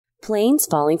Planes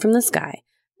falling from the sky.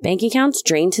 Bank accounts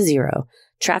drained to zero.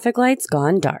 Traffic lights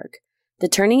gone dark. The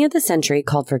turning of the century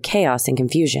called for chaos and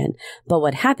confusion, but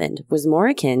what happened was more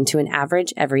akin to an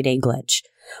average everyday glitch.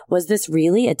 Was this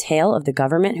really a tale of the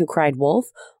government who cried wolf,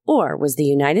 or was the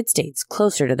United States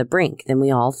closer to the brink than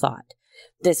we all thought?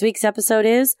 This week's episode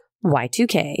is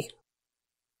Y2K.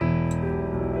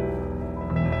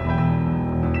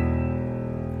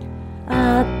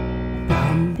 A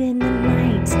bump in the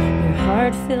night, your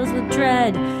heart fills with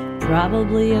dread.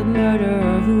 Probably a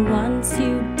murderer who wants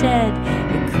you dead.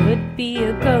 It could be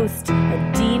a ghost,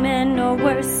 a demon, or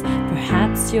worse.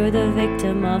 Perhaps you're the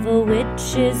victim of a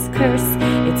witch's curse.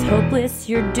 It's hopeless,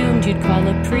 you're doomed. You'd call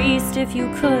a priest if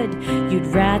you could. You'd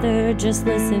rather just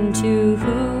listen to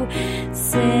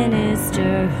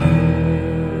Sinisterhood.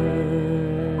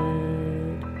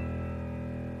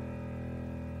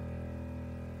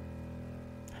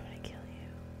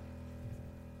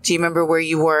 Do you remember where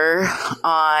you were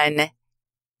on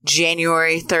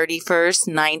January 31st,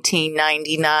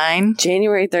 1999?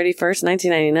 January 31st,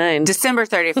 1999. December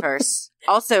 31st.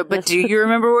 Also, but do you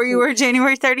remember where you were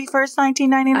January 31st,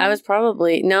 1999? I was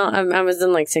probably, I was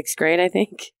in like 6th grade, I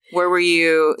think. Where were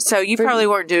you? So you probably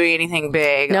weren't doing anything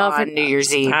big on New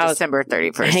Year's Eve, December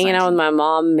 31st. Hanging out with my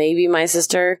mom, maybe my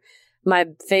sister. My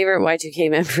favorite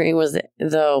Y2K memory was,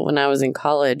 though, when I was in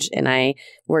college and I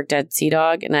worked at Sea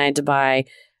Dog and I had to buy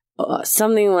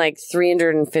something like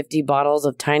 350 bottles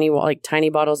of tiny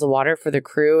bottles of water for the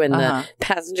crew and the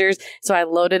passengers. So I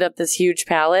loaded up this huge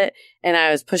pallet and I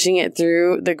was pushing it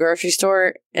through the grocery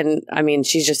store. And I mean,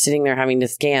 she's just sitting there having to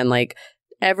scan like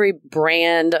every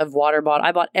brand of water bottle.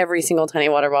 I bought every single tiny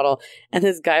water bottle. And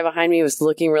this guy behind me was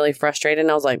looking really frustrated.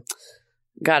 And I was like,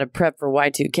 gotta prep for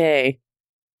Y2K.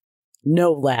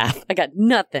 No laugh. I got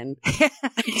nothing.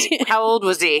 How old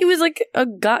was he? He was like a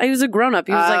guy. He was a grown up.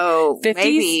 He was like 50s.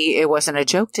 Maybe it wasn't a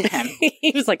joke to him.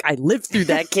 He was like, I lived through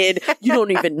that, kid. You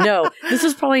don't even know. This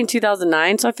was probably in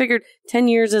 2009. So I figured 10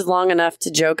 years is long enough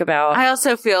to joke about. I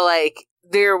also feel like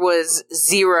there was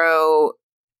zero.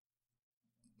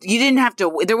 You didn't have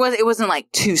to. It wasn't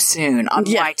like too soon on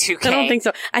Y2K. I don't think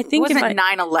so. I think it wasn't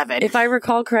 9/11. If I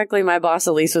recall correctly, my boss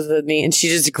Elise was with me and she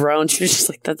just groaned. She was just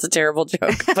like, that's a terrible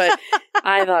joke. But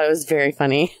I thought it was very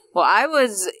funny. Well, I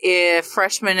was a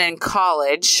freshman in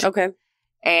college. Okay.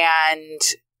 And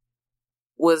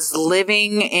was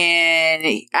living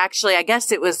in, actually, I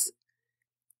guess it was,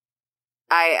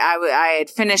 I had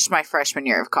finished my freshman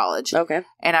year of college. Okay.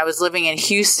 And I was living in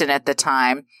Houston at the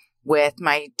time with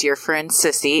my dear friend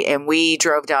Sissy, and we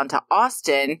drove down to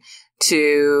Austin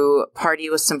to party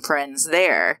with some friends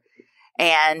there.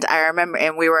 And I remember,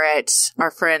 and we were at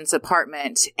our friend's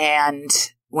apartment, and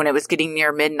when it was getting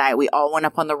near midnight, we all went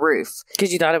up on the roof.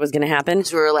 Because you thought it was going to happen?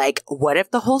 So we were like, what if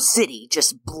the whole city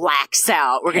just blacks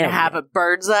out? We're going to have a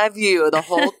bird's eye view of the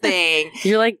whole thing.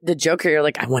 You're like the Joker. You're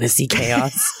like, I want to see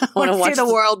chaos. I want to see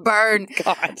the world burn.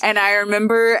 God. And I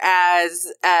remember as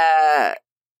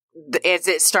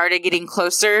it started getting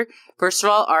closer, first of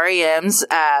all, REM's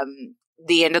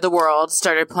The End of the World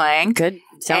started playing. Good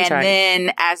soundtrack. And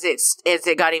then as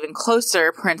it got even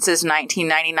closer, Prince's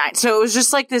 1999. So it was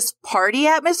just like this party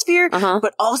atmosphere,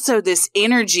 but also this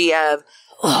energy of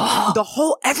the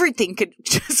whole, everything could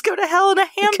just go to hell in a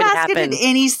handbasket at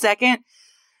any second.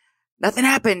 Nothing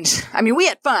happened. I mean, we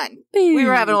had fun. We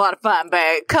were having a lot of fun,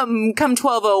 but come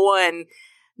 12:01,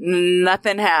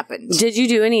 nothing happened. Did you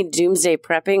do any doomsday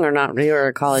prepping or not? You were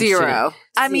a college Zero. student.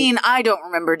 I mean, I don't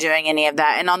remember doing any of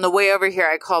that. And on the way over here,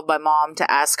 I called my mom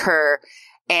to ask her,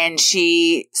 and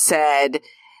she said,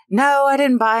 no, I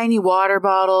didn't buy any water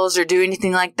bottles or do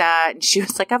anything like that. And she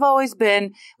was like, I've always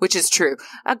been, which is true,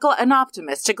 an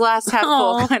optimist, a glass half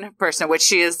full kind of person, which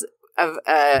she is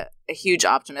a huge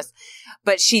optimist.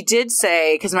 But she did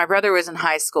say, because my brother was in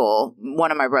high school,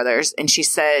 one of my brothers, and she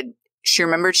said, she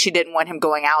remembered she didn't want him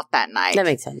going out that night. That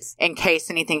makes sense. In case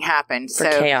anything happened. For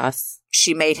chaos.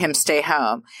 She made him stay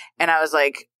home. And I was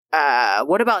like,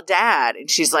 what about Dad? And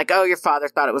she's like, oh, your father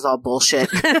thought it was all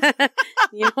bullshit.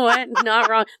 You know what? Not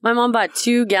wrong. My mom bought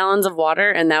 2 gallons of water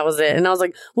and that was it. And I was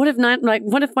like, what if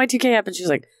Y2K happened? She's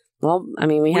like, well, I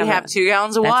mean, we have 2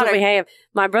 gallons of that's water. What we have.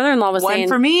 My brother-in-law was saying, one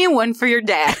for me and one for your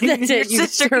dad. That's your it.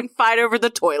 sister can fight over the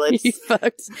toilets. You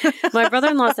fucked. My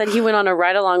brother-in-law said he went on a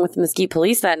ride along with the Mesquite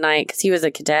Police that night because he was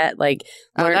a cadet, I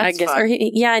guess, fun.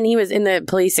 And he was in the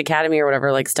police academy or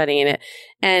whatever, like studying it.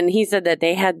 And he said that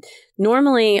they had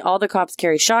normally all the cops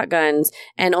carry shotguns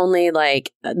and only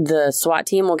like the SWAT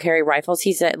team will carry rifles.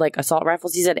 He said like assault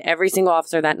rifles. He said every single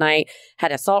officer that night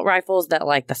had assault rifles that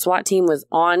like the SWAT team was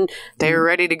on. They were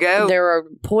ready to go. They were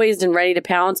poised and ready to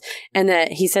pounce. And that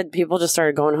that he said people just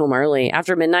started going home early.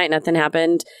 After midnight, nothing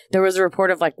happened. There was a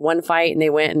report of like one fight and they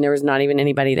went and there was not even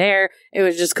anybody there. It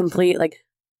was just complete like,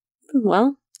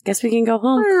 well, guess we can go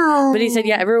home. But he said,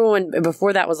 yeah, everyone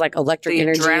before that was like electric The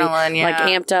energy, adrenaline, like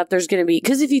amped up. There's going to be,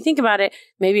 because if you think about it,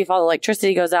 maybe if all the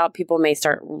electricity goes out, people may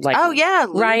start like,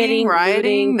 rioting.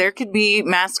 Looting. There could be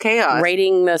mass chaos.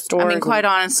 Raiding the stores. I mean, quite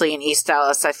honestly, in East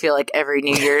Dallas, I feel like every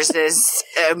New Year's is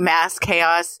mass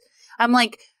chaos. I'm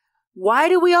like, why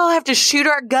do we all have to shoot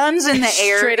our guns in the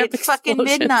air? Straight up It's fucking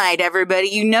explosions. midnight, everybody.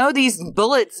 You know these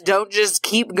bullets don't just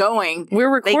keep going. We're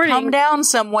recording. They come down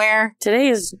somewhere. Today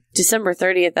is December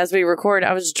 30th as we record.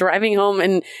 I was driving home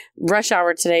in rush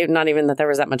hour today. Not even that there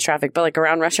was that much traffic, but like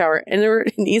around rush hour. And there were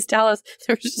in East Dallas,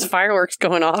 there was just fireworks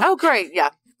going off. Oh, great.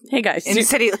 Yeah. Hey, guys. In the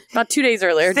city. About 2 days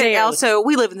earlier. Also,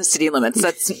 we live in the city limits.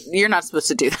 You're not supposed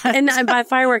to do that. And by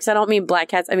fireworks, I don't mean black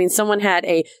cats. I mean, someone had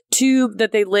a tube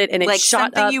that they lit and it like shot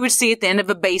something up. you would see at the end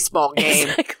of a baseball game.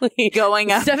 Exactly.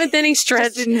 Going up. 7th inning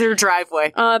stretch. Just in their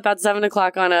driveway. About 7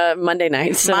 o'clock on a Monday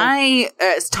night. So. My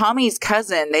Tommy's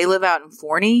cousin, they live out in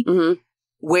Forney,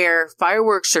 where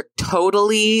fireworks are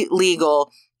totally legal,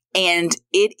 and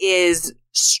it is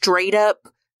straight up.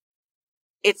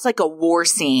 It's like a war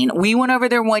scene. We went over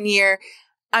there one year.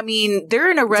 I mean,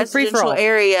 they're in a residential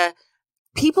area.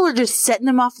 People are just setting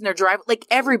them off in their drive. Like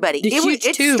everybody.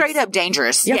 It's tubes. straight up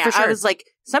dangerous. Yeah, for sure. I was like,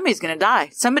 somebody's going to die.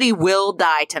 Somebody will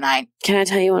die tonight. Can I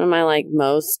tell you one of my like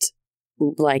most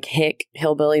like hick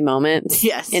hillbilly moments?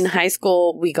 Yes. In high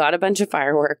school, we got a bunch of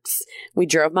fireworks. We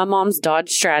drove my mom's Dodge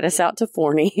Stratus out to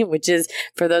Forney, which is,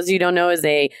 for those of you who don't know, is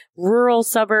a rural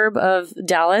suburb of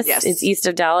Dallas. Yes. It's east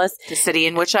of Dallas. The city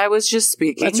in which I was just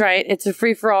speaking. That's right. It's a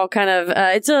free-for-all kind of,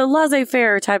 it's a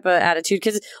laissez-faire type of attitude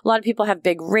because a lot of people have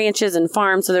big ranches and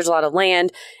farms, so there's a lot of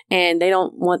land, and they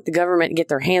don't want the government to get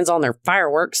their hands on their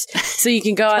fireworks. So you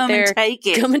can go out there. Come and take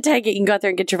it. Come and take it. You can go out there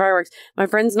and get your fireworks. My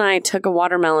friends and I took a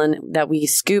watermelon that we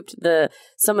scooped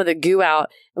some of the goo out,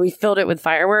 and we filled it with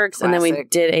fireworks, Classic. and then we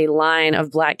did a line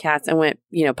of black cats and went,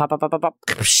 pop, pop, pop, pop, pop,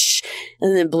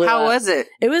 and then blew How up. was it?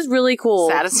 It was really cool.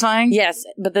 Satisfying? Yes,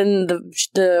 but then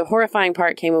the horrifying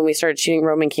part came when we started shooting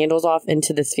Roman candles off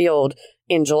into this field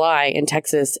in July in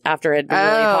Texas after it had been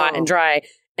really hot and dry,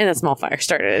 and a small fire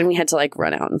started, and we had to like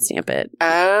run out and stamp it.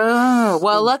 Oh,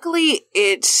 well, luckily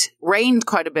it rained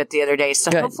quite a bit the other day,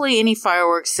 so Good. hopefully any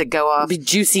fireworks that go off Be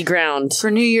juicy ground.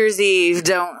 for New Year's Eve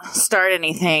don't start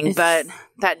anything, but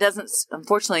that doesn't,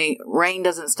 unfortunately, rain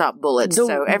doesn't stop bullets, The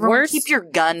so everyone worst- keep your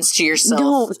guns to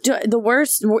yourself. No, the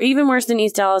worst, even worse than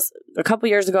East Dallas. A couple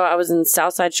years ago, I was in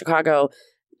Southside Chicago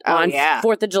on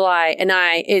 4th of July, and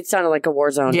it sounded like a war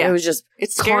zone. Yeah. It was just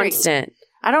It's scary. constant.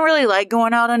 I don't really like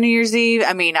going out on New Year's Eve.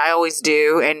 I mean, I always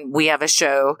do, and we have a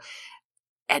show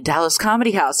at Dallas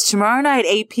Comedy House tomorrow night,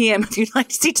 8 p.m. if you'd like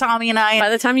to see Tommy and I. By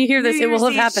the time you hear this, New it will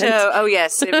have Year's Eve happened. show. Oh,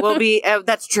 yes, it will be.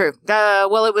 That's true.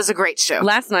 Well, it was a great show.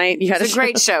 Last night, you had It's a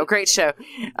great show. Great show.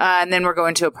 And then we're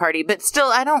going to a party. But still,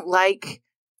 I don't like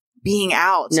being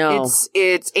out. No.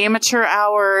 It's amateur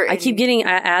hour. I keep getting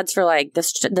ads for like the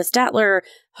Statler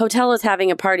Hotel is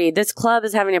having a party. This club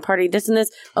is having a party. This and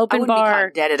this I open wouldn't be bar.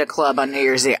 caught dead at a club on New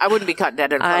Year's Eve. I wouldn't be caught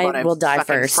dead at a club on I a will die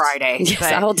fucking first. Friday. Yes,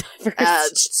 but, I will die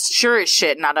first. sure as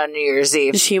shit, not on New Year's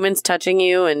Eve. Just humans touching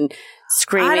you and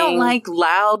screaming. I don't like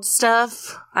loud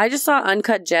stuff. I just saw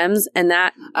Uncut Gems, and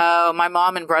that Oh, my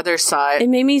mom and brother saw it. it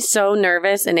made me so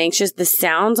nervous and anxious. The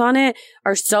sounds on it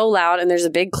are so loud, and there's a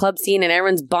big club scene, and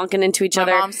everyone's bonking into each My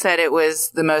other. mom said it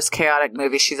was the most chaotic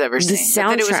movie she's ever The seen. But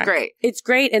that it was soundtrack. great. It's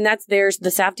great, and that's the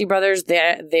Safdie brothers.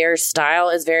 Their style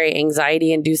is very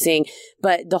anxiety inducing,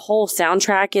 but the whole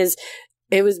soundtrack is.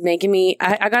 It was making me.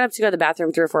 I got up to go to the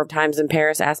bathroom 3 or 4 times, and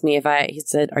Paris asked me he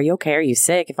said, "Are you okay? Are you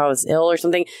sick? If I was ill or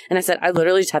something?" And I said, "I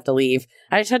literally just have to leave.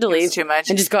 I just had to It was leave too much.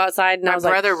 and just go outside." And I My was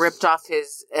like, brother ripped off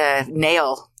his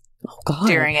nail "Oh God!"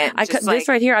 during it. I cut this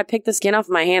right here. I picked the skin off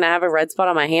my hand. I have a red spot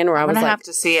on my hand where I I'm was gonna like, have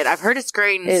to see it. I've heard it's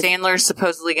great, and It's- Sandler's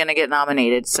supposedly going to get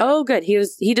nominated. So. "Oh, good.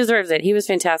 He deserves it. He was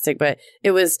fantastic." But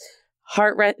it was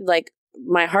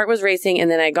my heart was racing,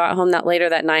 and then I got home later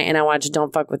that night, and I watched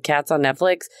Don't Fuck with Cats on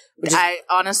Netflix. I'm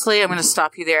going to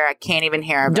stop you there. I can't even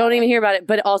hear about Don't it. even hear about it,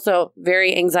 but also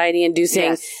very anxiety inducing.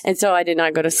 Yes. And so I did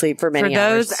not go to sleep for many For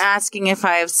hours. those asking if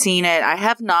I have seen it, I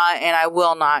have not, and I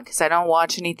will not, because I don't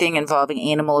watch anything involving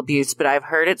animal abuse, but I've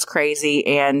heard it's crazy,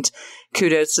 and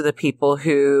kudos to the people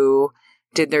who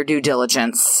did their due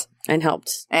diligence And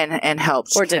helped. And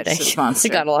helped. Or did they? This monster.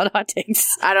 They got a lot of hot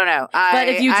takes. I don't know. But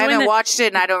if you I haven't join watched it,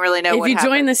 and I don't really know if what you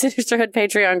happened. join the Sisterhood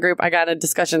Patreon group, I got a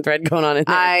discussion thread going on in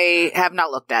there. I have not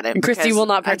looked at it. And Christy because will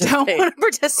not I participate. don't want to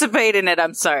participate in it.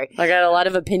 I'm sorry. I got a lot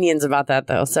of opinions about that,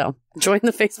 though. So join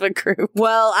the Facebook group.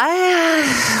 Well,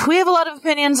 we have a lot of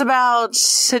opinions about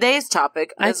today's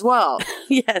topic as well.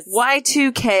 Yes.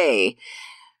 Y2K.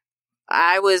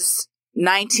 I was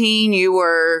 19. You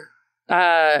were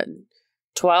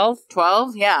 12?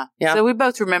 12? Yeah. So we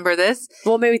both remember this.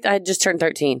 Well, maybe I had just turned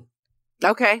 13.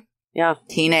 Okay. Yeah.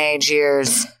 Teenage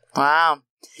years. Wow.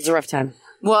 It was a rough time.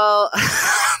 Well,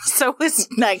 so was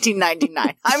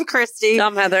 1999. I'm Christy.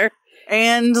 I'm Heather.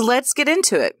 And let's get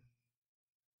into it.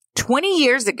 20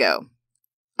 years ago,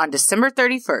 on December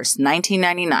 31st,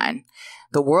 1999,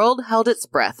 the world held its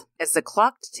breath as the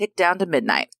clock ticked down to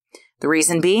midnight. The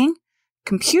reason being,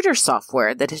 computer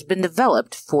software that had been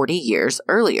developed 40 years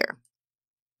earlier.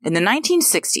 In the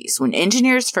 1960s, when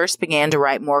engineers first began to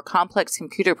write more complex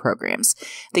computer programs,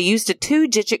 they used a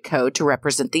 2-digit code to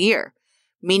represent the year,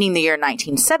 meaning the year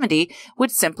 1970 would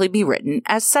simply be written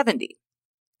as 70.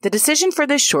 The decision for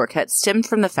this shortcut stemmed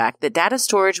from the fact that data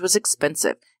storage was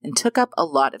expensive and took up a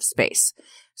lot of space.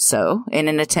 So, in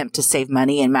an attempt to save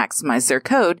money and maximize their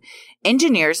code,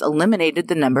 engineers eliminated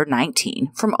the number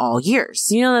 19 from all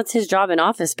years. You know, that's his job in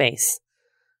Office Space.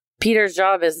 Peter's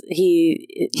job is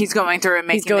he's going through and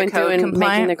making the code compliant.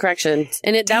 Making the corrections.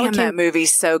 And that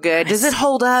movie's so good. Does it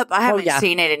hold up? I haven't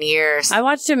seen it in years. I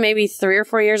watched it maybe 3 or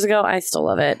 4 years ago. I still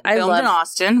love it. Filmed in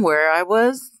Austin, where I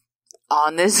was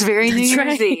on this very New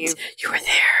Year's Eve. You were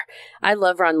there. I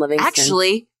love Ron Livingston.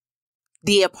 Actually,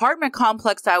 the apartment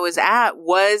complex I was at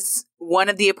was one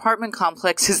of the apartment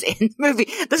complexes in the movie.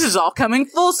 This is all coming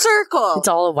full circle. It's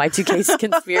all a Y2K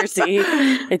conspiracy.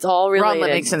 It's all related. Ron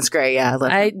Livingston's great. Yeah,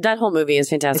 that whole movie is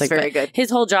fantastic. It's very good.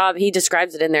 His whole job, he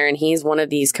describes it in there, and he's one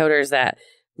of these coders that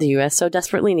the U.S. so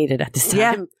desperately needed at this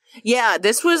time. Yeah,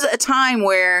 this was a time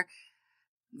where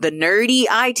the nerdy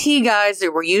IT guys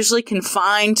that were usually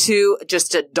confined to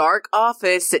just a dark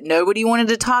office that nobody wanted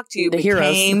to talk to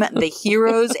became the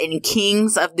heroes and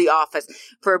kings of the office.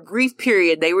 For a brief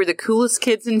period, they were the coolest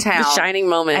kids in town. The shining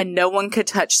moment. And no one could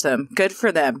touch them. Good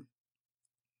for them.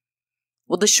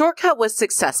 Well, the shortcut was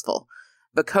successful,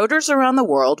 but coders around the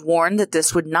world warned that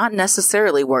this would not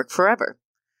necessarily work forever.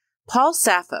 Paul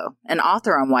Sappho, an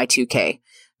author on Y2K,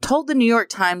 told the New York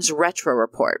Times Retro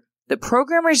Report that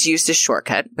programmers used this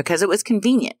shortcut because it was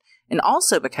convenient, and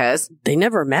also because they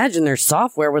never imagined their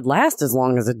software would last as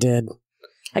long as it did.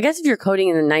 I guess if you're coding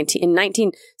in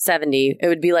 1970, it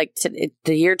would be like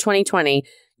the year 2020.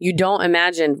 You don't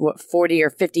imagine 40 or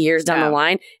 50 years down the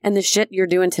line, and the shit you're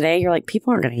doing today, you're like,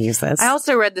 people aren't going to use this. I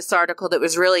also read this article that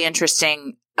was really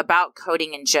interesting about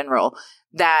coding in general,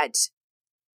 that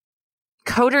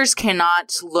coders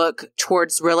cannot look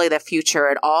towards really the future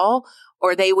at all,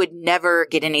 or they would never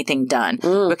get anything done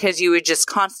because you would just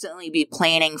constantly be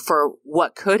planning for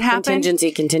what could happen.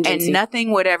 Contingency. And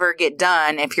nothing would ever get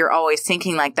done if you're always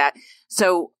thinking like that.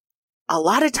 So a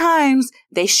lot of times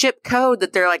they ship code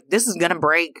that they're like, this is going to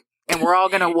break and we're all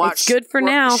going to watch. It's good for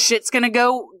now. Shit's going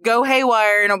to go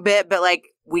haywire in a bit, but like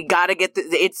we got to get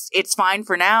it's fine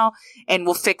for now and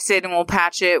we'll fix it and we'll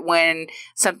patch it when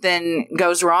something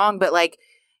goes wrong. But like,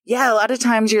 yeah, a lot of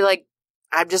times you're like,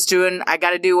 I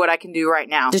got to do what I can do right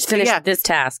now. Just finish this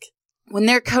task. When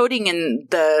they're coding in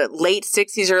the late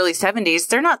 60s, early 70s,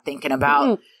 they're not thinking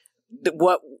about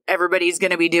what everybody's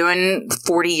going to be doing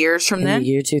 40 years from then. In the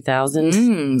year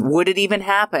 2000. Would it even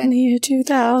happen? In the year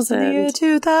 2000. The year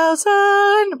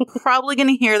 2000. Probably going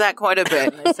to hear that quite a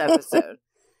bit in this episode.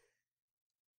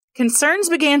 Concerns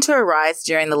began to arise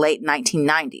during the late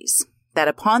 1990s that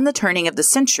upon the turning of the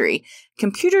century,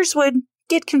 computers would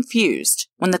get confused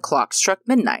when the clock struck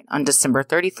midnight on December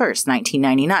 31st,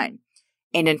 1999,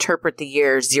 and interpret the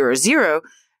year 00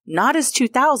 not as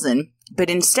 2000, but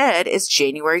instead as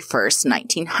January 1st,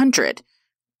 1900,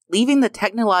 leaving the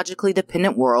technologically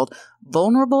dependent world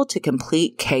vulnerable to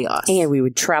complete chaos. And we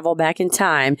would travel back in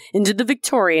time into the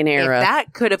Victorian era. If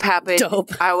that could have happened,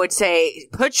 Dope. I would say,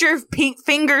 put your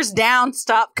fingers down,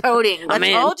 stop coding.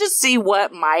 Let's all just see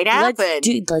what might happen.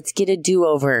 Let's get a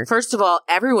do-over. First of all,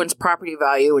 everyone's property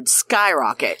value would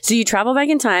skyrocket. So you travel back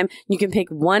in time, you can pick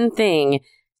one thing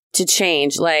to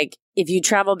change. Like, if you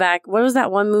travel back, what was that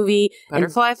one movie?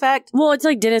 Butterfly Effect? Well, it's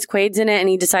like Dennis Quaid's in it, and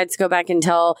he decides to go back and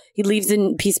he leaves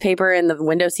a piece of paper in the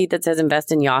window seat that says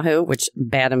invest in Yahoo, which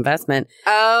bad investment.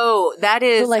 Oh, that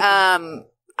is,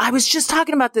 I was just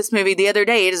talking about this movie the other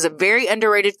day. It is a very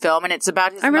underrated film, and it's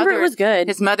about his mother. I remember it was good.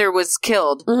 His mother was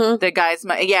killed. The guy's,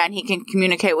 and he can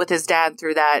communicate with his dad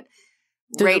through that.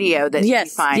 radio that he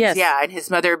Yes, finds. yes. Yeah, and his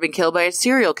mother had been killed by a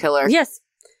serial killer. Yes.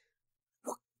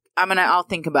 I'll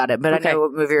think about it, but Okay. I know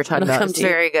what movie you're talking It'll about. come It's to you.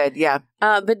 very good. Yeah.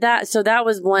 But that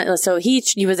was one. So he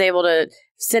was able to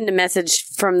send a message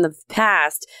from the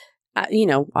past.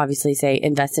 Obviously say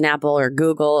invest in Apple or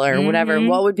Google or whatever. Mhm.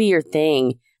 What would be your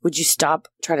thing? Would you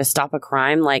try to stop a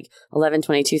crime like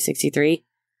 11/22/63?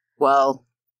 Well,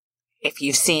 if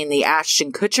you've seen the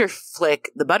Ashton Kutcher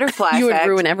flick, The Butterfly You would Effect,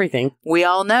 ruin everything. we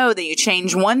all know that you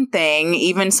change one thing,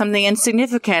 even something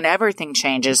insignificant, everything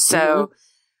changes. So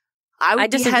I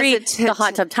disagree. The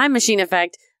hot tub time machine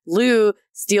effect. Lou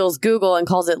steals Google and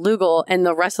calls it Lugal, and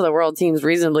the rest of the world seems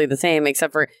reasonably the same,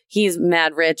 except for he's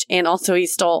mad rich, and also he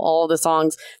stole all the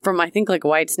songs from, I think, like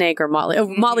Whitesnake or Motley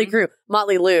Crue.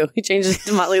 Motley Lou. He changed it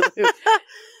to Motley Lou.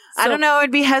 I don't know.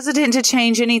 I'd be hesitant to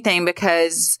change anything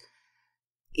because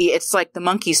it's like the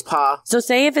monkey's paw. So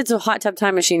say if it's a hot tub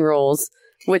time machine rules,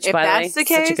 which, If by the way, that's the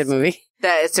such a case, good movie.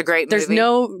 That it's a great There's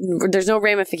movie. there's no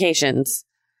ramifications.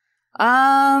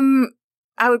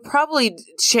 I would probably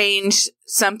change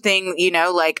something,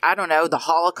 like, I don't know, the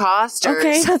Holocaust or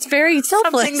Okay, that's very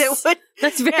selfless. something that would.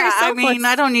 That's very Yeah, I selfless. mean,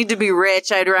 I don't need to be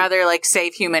rich. I'd rather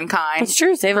save humankind. That's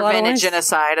true. Save a lot of Prevent a lives.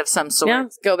 genocide of some sort. Yeah,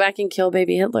 go back and kill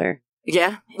baby Hitler.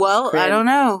 Yeah. Well, Grim. I don't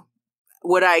know.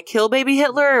 Would I kill baby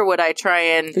Hitler or would I try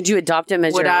and Would you adopt him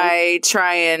as would your own? I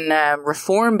try and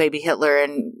reform baby Hitler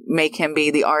and make him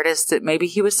be the artist that maybe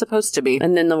he was supposed to be?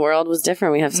 And then the world was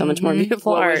different. We have so much more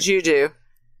beautiful What art. would you do?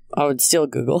 I would steal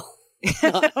Google.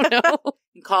 I don't know.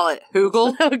 Call it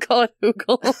Hoogle? I would call it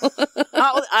Google.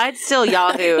 I'd steal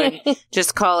Yahoo and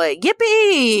just call it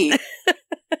Yippee!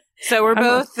 So we're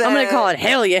both... I'm going to call it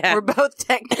Hell Yeah. We're both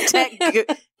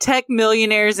tech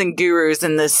millionaires and gurus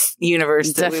in this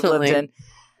universe that we've Definitely. lived in.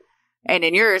 And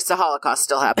in yours, the Holocaust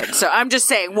still happened. So I'm just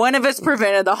saying, one of us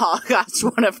prevented the Holocaust.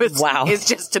 One of us Wow. is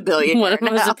just a billionaire. One of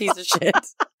them is now. a piece of shit.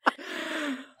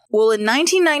 Well, in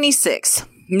 1996,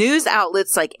 news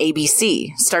outlets like ABC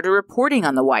started reporting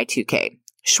on the Y2K,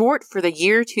 short for the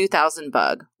year 2000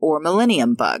 bug or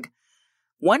millennium bug.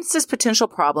 Once this potential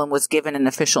problem was given an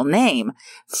official name,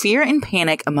 fear and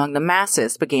panic among the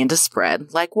masses began to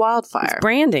spread like wildfire.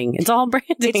 Branding. It's all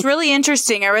branding. It's really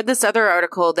interesting. I read this other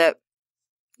article that,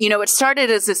 it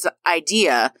started as this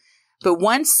idea, but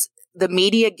once the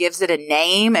media gives it a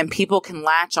name and people can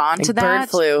latch on like to that. bird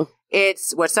flu.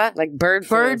 It's, what's that? Like bird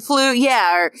flu. Bird flu,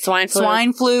 yeah, or Swine flu.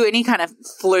 swine flu, any kind of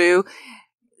flu.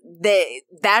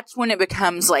 That's when it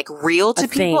becomes real to A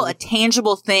people, thing. a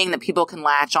tangible thing that people can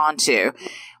latch onto.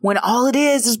 When all it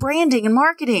is branding and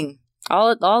marketing.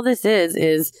 All this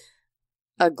is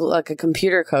a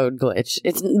computer code glitch.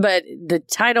 But the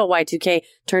title Y2K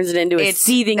turns it into a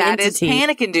seething entity. That is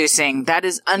panic inducing. That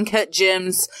is Uncut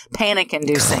Gems panic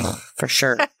inducing. For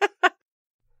sure.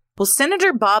 Well,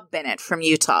 Senator Bob Bennett from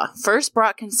Utah first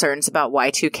brought concerns about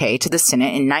Y2K to the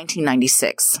Senate in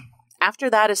 1996. After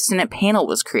that, a Senate panel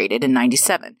was created in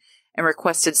 97 and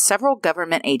requested several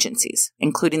government agencies,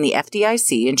 including the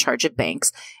FDIC in charge of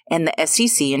banks and the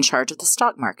SEC in charge of the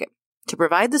stock market, to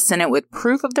provide the Senate with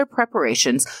proof of their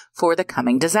preparations for the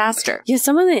coming disaster. Yeah,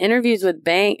 some of the interviews with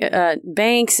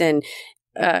banks and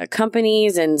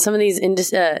companies and some of these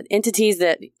entities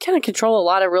that kind of control a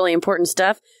lot of really important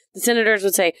stuff, the senators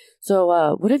would say,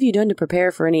 so what have you done to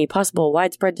prepare for any possible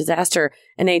widespread disaster?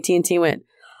 And AT&T went,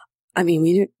 I mean,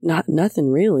 we nothing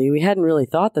really. We hadn't really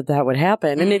thought that would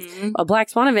happen. And it's a black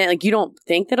swan event. You don't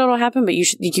think that it'll happen, but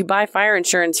you buy fire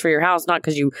insurance for your house, not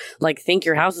because you think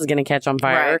your house is going to catch on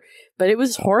fire. Right. But it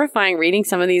was horrifying reading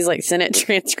some of these Senate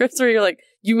transcripts where you're like,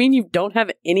 you mean you don't have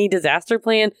any disaster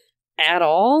plan at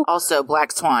all? Also,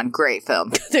 Black Swan, great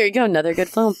film. There you go. Another good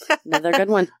film. Another good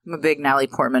one. I'm a big Natalie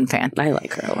Portman fan. I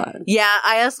like her a lot. Yeah,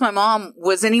 I asked my mom,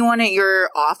 was anyone at your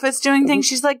office doing things?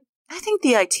 She's like, I think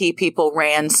the IT people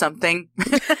ran something.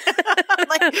 But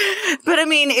I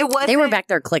mean, it wasn't. They were back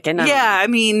there clicking. Yeah, I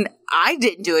mean, I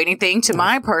didn't do anything to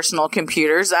my personal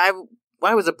computers. I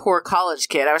was a poor college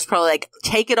kid. I was probably like,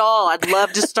 take it all. I'd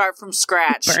love to start from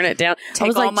scratch. Burn it down.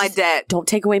 Take all my debt. Don't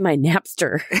take away my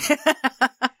Napster.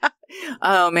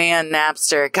 Oh, man,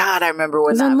 Napster. God, I remember when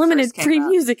It was that unlimited first came free out.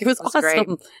 music. It was That's awesome.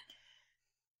 great.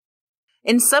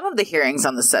 In some of the hearings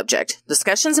on the subject,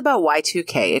 discussions about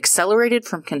Y2K accelerated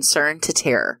from concern to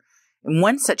terror. In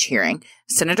one such hearing,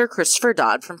 Senator Christopher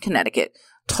Dodd from Connecticut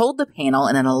told the panel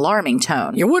in an alarming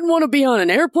tone, You wouldn't want to be on an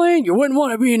airplane, you wouldn't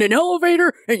want to be in an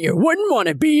elevator, and you wouldn't want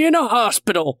to be in a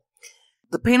hospital.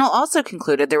 The panel also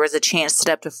concluded there was a chance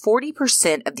that up to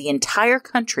 40% of the entire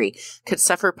country could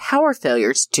suffer power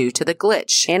failures due to the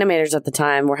glitch. Animators at the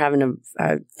time were having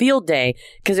a field day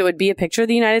because it would be a picture of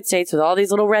the United States with all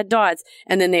these little red dots,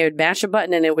 and then they would mash a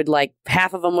button and it would like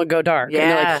half of them would go dark. Yeah.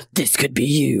 And they're like, this could be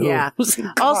you. Yeah.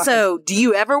 Also, do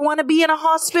you ever want to be in a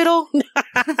hospital?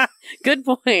 Good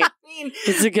point. I mean,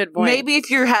 it's a good point. Maybe if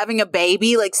you're having a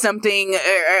baby, like something,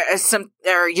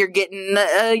 or you're getting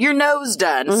your nose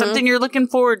done, something you're looking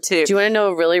forward to. Do you want to know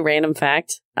a really random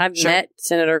fact? I've met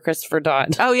Senator Christopher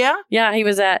Dodd. Oh, yeah? Yeah, he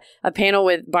was at a panel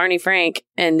with Barney Frank,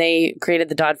 and they created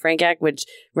the Dodd-Frank Act, which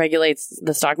regulates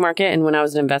the stock market. And when I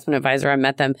was an investment advisor, I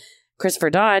met them.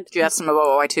 Christopher Dodd. Did you ask him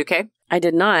about Y2K? I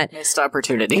did not. Missed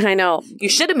opportunity. I know. You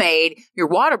should have made your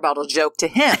water bottle joke to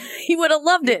him. He would have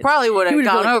loved it. Probably would have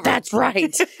gone over. That's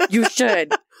right. You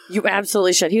should. You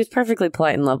absolutely should. He was perfectly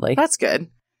polite and lovely. That's good.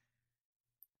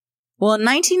 Well, in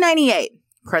 1998,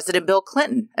 President Bill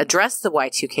Clinton addressed the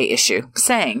Y2K issue,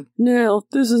 saying, "Now,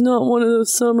 this is not one of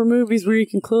those summer movies where you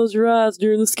can close your eyes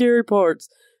during the scary parts.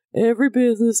 Every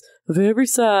business of every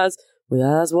size, with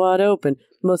eyes wide open,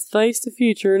 must face the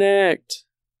future and act."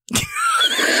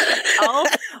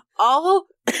 all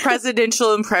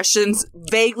presidential impressions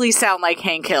vaguely sound like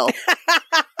Hank Hill.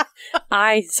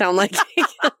 I sound like Hank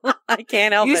Hill. I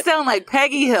can't help it. You sound like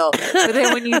Peggy Hill. But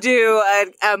then when you do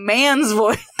a man's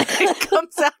voice, it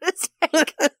comes out as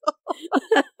Hank Hill.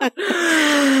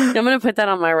 I'm going to put that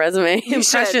on my resume. You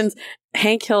Impressions, should.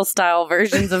 Hank Hill style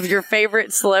versions of your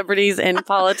favorite celebrities and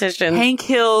politicians. Hank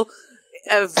Hill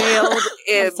veiled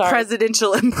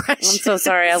presidential impressions. I'm so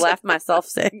sorry. I laughed myself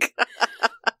sick.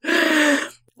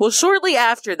 Well, shortly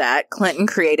after that, Clinton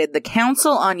created the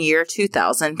Council on Year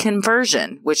 2000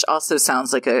 Conversion, which also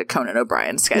sounds like a Conan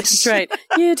O'Brien sketch. That's right.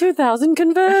 Year 2000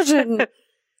 Conversion.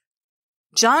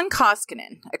 John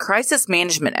Koskinen, a crisis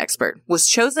management expert, was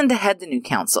chosen to head the new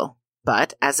council.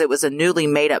 But as it was a newly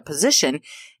made-up position,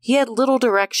 he had little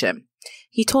direction.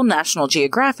 He told National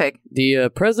Geographic, "The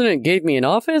president gave me an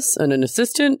office and an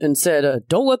assistant and said,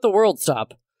 don't let the world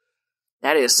stop."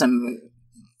 That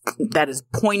is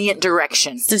poignant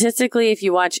direction. Statistically, if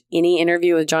you watch any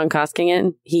interview with John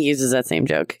Koskinen, he uses that same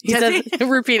joke. He says it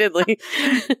repeatedly.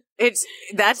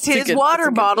 That's his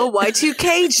water bottle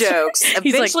Y2K jokes.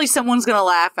 Eventually, someone's going to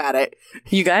laugh at it.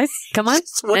 You guys, come on.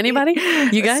 Anybody?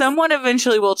 You guys? Someone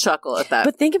eventually will chuckle at that.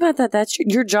 But think about that. That's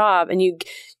your job, and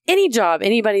any job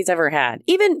anybody's ever had,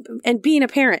 even and being a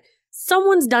parent,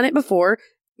 someone's done it before.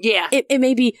 Yeah. It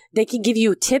may be they can give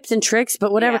you tips and tricks,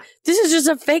 but whatever. Yeah. This is just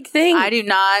a fake thing. I do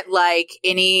not like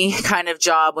any kind of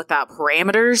job without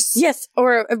parameters. Yes.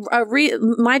 Or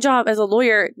my job as a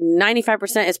lawyer,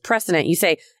 95% is precedent. You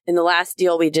say, in the last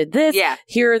deal we did this. Yeah.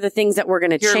 Here are the things that we're going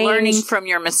to change. You're learning from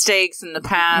your mistakes in the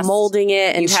past. Molding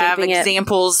it and shaping it. You have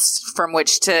examples from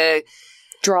which to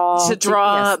draw.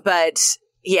 Yes. But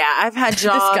yeah, I've had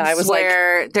jobs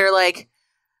where they're like,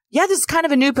 yeah, this is kind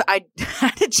of a new... I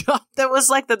had a job that was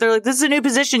like that. They're like, this is a new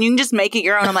position. You can just make it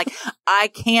your own. I'm like, I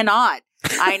cannot.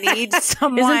 I need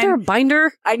someone... Isn't there a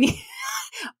binder?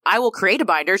 I will create a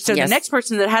binder. So the next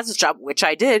person that has this job, which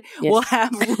I did, will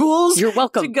have rules You're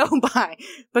welcome. to go by.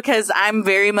 Because I'm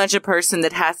very much a person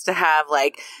that has to have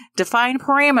like defined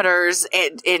parameters.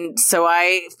 And so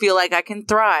I feel like I can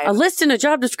thrive. A list and a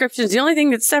job description is the only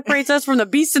thing that separates us from the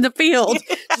beast in the field.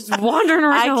 Just wandering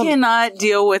around. I cannot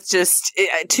deal with just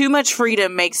too much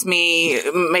freedom makes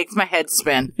my head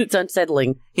spin. It's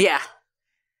unsettling. Yeah.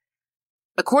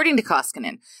 According to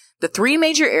Koskinen, the three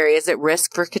major areas at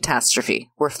risk for catastrophe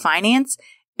were finance,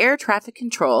 air traffic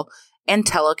control, and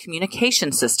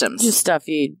telecommunication systems. Just stuff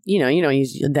you don't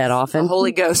use that often. The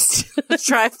Holy Ghost.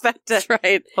 Trifecta. That's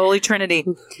right. Holy Trinity.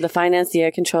 The finance, the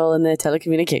air control, and the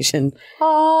telecommunication.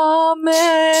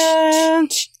 Amen.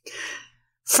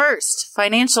 First,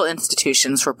 financial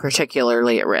institutions were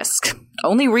particularly at risk.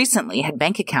 Only recently had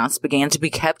bank accounts began to be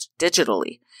kept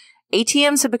digitally.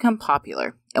 ATMs had become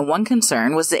popular, and one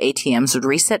concern was that ATMs would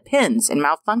reset pins and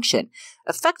malfunction,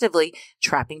 effectively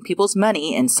trapping people's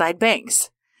money inside banks.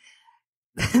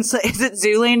 So is it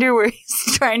Zoolander where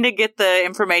he's trying to get the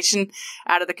information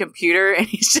out of the computer and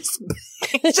he's just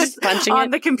punching on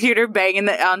it? The computer, banging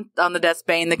on the desk,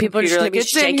 banging the People computer like,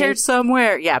 it's in here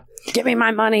somewhere. Yeah. Give me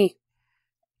my money.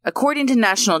 According to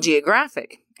National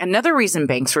Geographic, another reason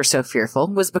banks were so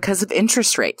fearful was because of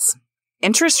interest rates.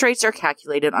 Interest rates are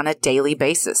calculated on a daily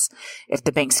basis. If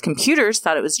the bank's computers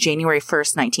thought it was January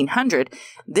 1st, 1900,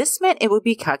 this meant it would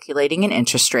be calculating an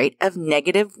interest rate of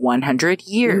negative 100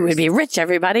 years. We would be rich,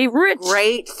 everybody. Rich.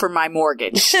 Great for my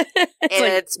mortgage.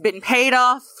 It's been paid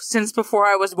off since before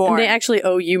I was born. And they actually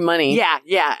owe you money.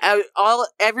 Yeah.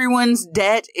 Everyone's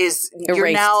debt is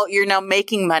Erased. you're now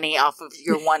making money off of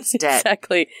your once debt.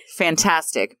 Exactly.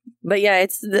 Fantastic. But yeah,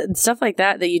 it's stuff like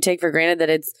that you take for granted that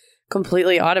it's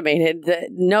completely automated.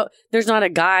 There's not a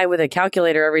guy with a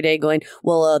calculator every day going,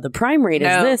 well, the prime rate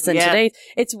is this, and today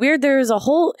it's weird.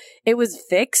 It was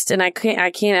fixed, and I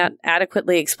can't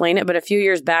adequately explain it. But a few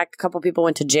years back, a couple people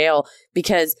went to jail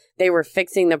because they were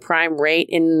fixing the prime rate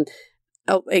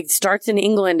it starts in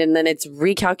England, and then it's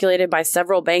recalculated by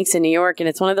several banks in New York, and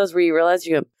it's one of those where you realize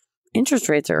interest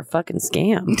rates are a fucking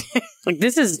scam. Like,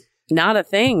 this is not a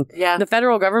thing. Yeah. The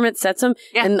federal government sets them.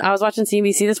 Yeah. And I was watching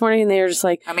CNBC this morning, and they were just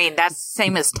like, I mean, that's the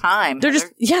same as time. They're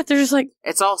just like,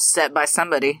 it's all set by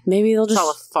somebody. Maybe they'll just, it's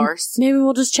all a farce. Maybe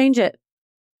we'll just change it.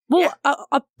 Well,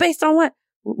 based on what?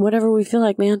 Whatever we feel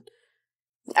like, man.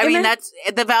 I mean, that's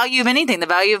the value of anything, the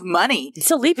value of money.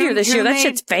 It's a leap year this year. That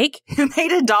shit's fake. Who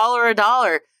made $1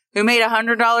 $1? Who made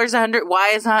 $100 $100? Why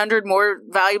is 100 more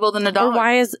valuable than $1? Or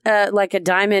why is like a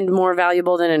diamond more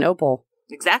valuable than an opal?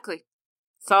 Exactly.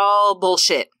 It's all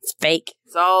bullshit. It's fake.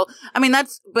 It's all, I mean,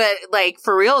 but like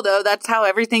for real though, that's how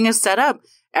everything is set up.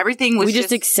 Everything was we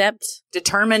just accept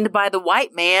determined by the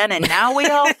white man, and now we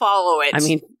all follow it. I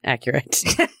mean, accurate.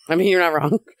 I mean, you're not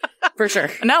wrong. For sure.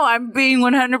 No, I'm being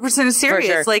 100% serious. For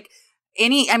sure. Like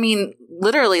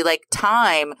literally like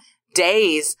time,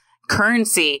 days,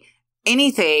 currency,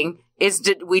 anything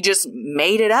we just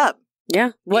made it up.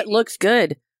 Yeah. What looks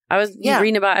good. I was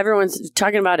reading about everyone's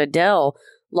talking about Adele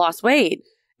lost weight,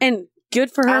 and good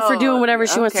for her for doing whatever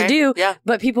she wants to do. Yeah.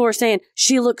 But people were saying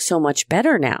she looks so much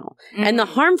better now. Mm-hmm. And the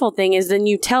harmful thing is then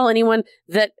you tell anyone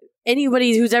that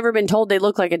anybody who's ever been told they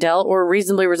look like Adele or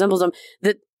reasonably resembles them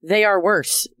that they are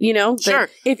worse, you know? Sure.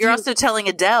 If you're also telling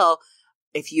Adele,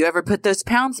 if you ever put those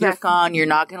pounds back on, you're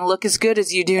not going to look as good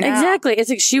as you do now. Exactly. It's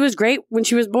like she was great when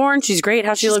she was born. She's great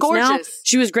how she looks gorgeous now.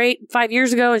 She was great 5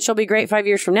 years ago, and she'll be great 5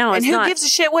 years from now. And who gives a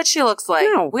shit what she looks like?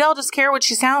 No. We all just care what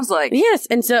she sounds like. Yes.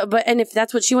 And so, and if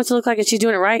that's what she wants to look like and she's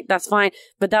doing it right, that's fine.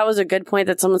 But that was a good point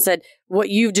that someone said, what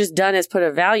you've just done is put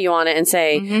a value on it and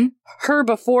say, her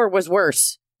before was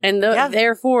worse. And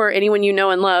therefore, anyone you know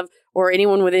and love, or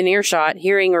anyone within earshot,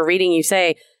 hearing or reading you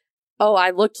say, oh,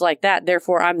 I looked like that,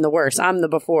 therefore I'm the worst. I'm the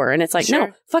before. And it's like,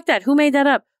 no, fuck that. Who made that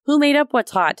up? Who made up what's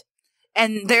hot?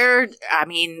 And there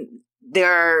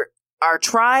are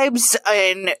tribes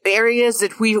and areas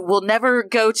that we will never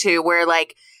go to where,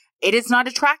 like, it is not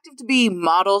attractive to be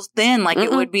model thin like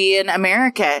it would be in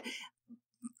America.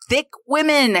 Thick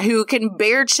women who can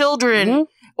bear children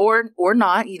or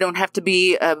not. You don't have to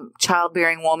be a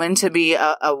childbearing woman to be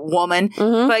a woman.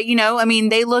 But,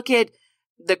 they look at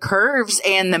the curves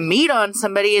and the meat on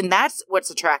somebody, and that's what's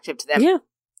attractive to them. Yeah.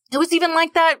 It was even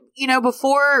like that,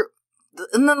 before,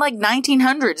 in the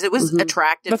 1900s, it was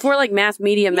attractive. Before mass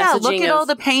media messaging. Yeah, look at all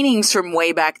the paintings from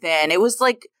way back then. It was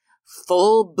like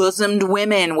full-bosomed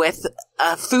women with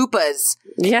fupas.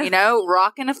 Yeah.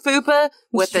 Rocking a fupa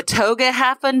with the toga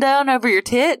half undone over your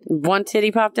tit. One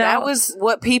titty popped out. That was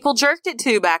what people jerked it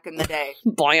to back in the day.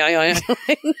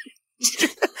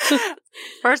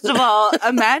 First of all,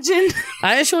 imagine.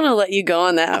 I just want to let you go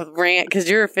on that rant because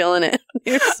you're feeling it.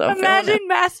 You're so imagine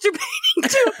masturbating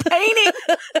to a painting.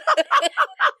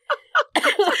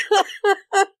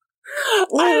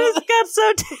 I just got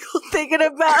so tickled thinking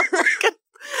about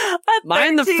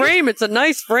mind the frame. It's a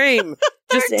nice frame.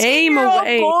 Just aim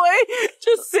away. Boy,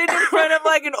 just sitting in front of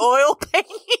an oil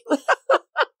painting.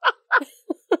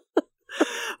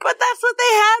 But that's what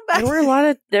they had back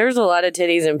then. There's a lot of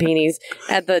titties and peenies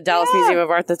at the Dallas Museum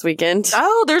of Art this weekend.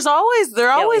 Oh, they're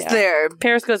always there.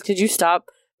 Paris goes, could you stop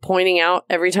pointing out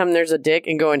every time there's a dick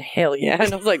and going, hell yeah?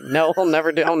 And I was like, no, I'll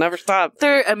never stop.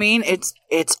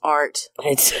 It's art.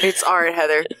 It's art,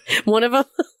 Heather. One of them,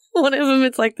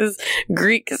 it's like this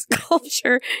Greek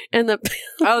sculpture, and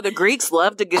the Greeks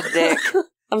loved a good dick.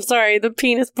 I'm sorry, the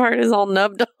penis part is all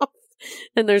nubbed off,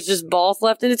 and there's just balls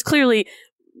left, and it's clearly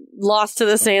lost to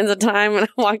the sands of time. When I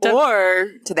walked up, or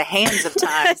to the hands of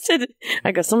time.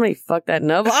 I go, somebody fuck that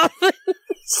nub off.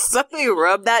 Somebody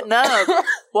rub that nub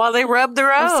while they rub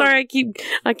their own. I'm sorry,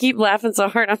 I keep laughing so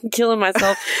hard, I'm killing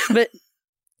myself. But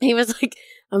he was like,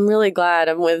 I'm really glad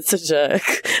I'm with such a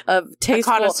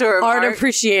tasteful art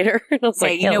appreciator. And I was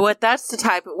like, you know what? That's the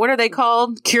type of, what are they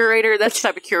called? Curator? That's the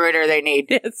type of curator they need.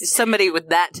 Yes. Somebody with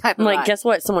that type of eye. Guess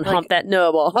what? Someone humped that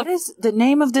nub off. What is, the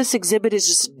name of this exhibit is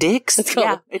just dicks?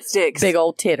 It's dicks. Big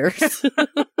old titters.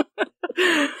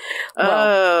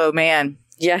 Oh, man.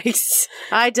 Yikes.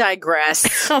 I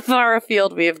digress. How far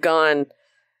afield we have gone.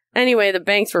 Anyway, the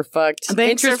banks were fucked.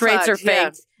 Interest rates are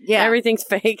fake. Yeah. Everything's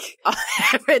fake.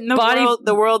 In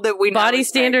the world that we know. Body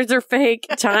standards are fake.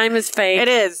 Time is fake. It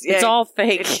is. Yeah. It's all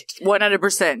fake.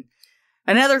 100%.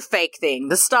 Another fake thing,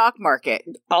 the stock market.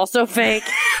 Also fake.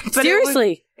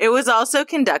 Seriously. It was also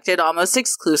conducted almost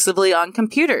exclusively on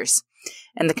computers.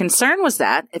 And the concern was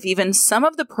that if even some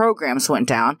of the programs went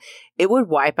down, it would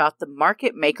wipe out the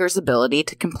market maker's ability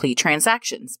to complete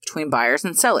transactions between buyers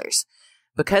and sellers.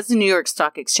 Because the New York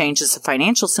Stock Exchange is the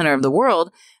financial center of the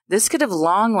world, this could have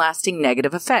long-lasting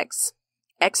negative effects.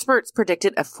 Experts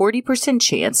predicted a 40%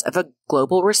 chance of a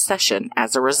global recession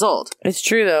as a result. It's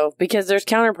true, though, because there's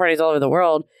counterparties all over the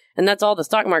world, and that's all the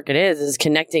stock market is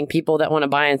connecting people that want to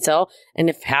buy and sell. And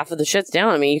if half of the shit's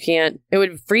down, I mean, you can't, it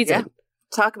would freeze it.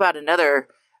 Talk about another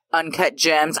uncut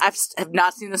gems. Have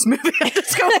not seen this movie. I'm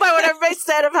just going by what everybody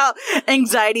said of how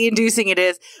anxiety-inducing it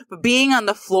is. But being on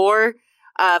the floor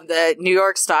of the New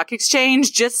York Stock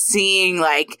Exchange, just seeing,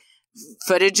 like,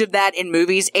 footage of that in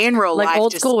movies and real life. Like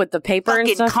old school with the paper and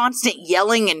stuff? Constant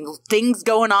yelling and things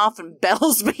going off and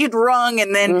bells being rung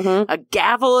and then a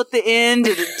gavel at the end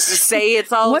to say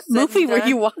it's all What movie were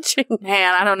you watching?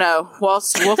 Man, I don't know.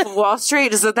 Wolf of Wall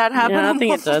Street? Does that happen? Yeah, I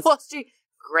think it does. Wall Street?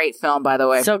 Great film, by the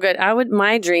way. So good.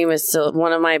 My dream is still,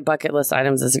 one of my bucket list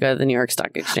items is to go to the New York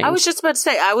Stock Exchange. I was just about to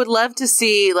say, I would love to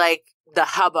see, like, the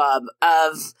hubbub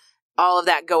of all of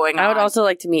that going on. I would also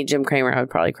like to meet Jim Cramer. I would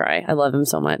probably cry. I love him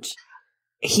so much.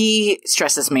 He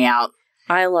stresses me out.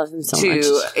 I love him so much.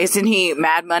 Isn't he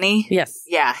Mad Money? Yes.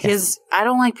 Yeah. I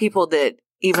don't like people that,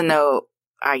 even though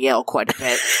I yell quite a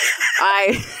bit,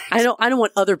 I don't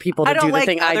want other people to do the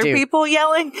thing I do. Other people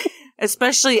yelling,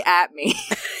 especially at me.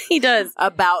 He does.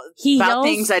 About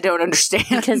things I don't understand.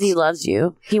 Because he loves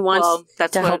you. He wants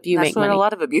to help you make money. That's what a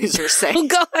lot of abusers say. Oh,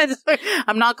 God.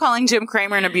 I'm not calling Jim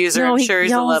Cramer an abuser. No, I'm sure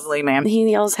he's a lovely man.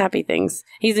 He yells happy things.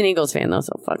 He's an Eagles fan, though,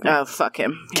 so fuck him. Oh, fuck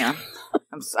him. Yeah.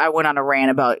 I went on a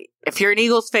rant about, if you're an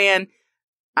Eagles fan,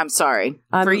 I'm sorry.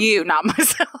 For you, not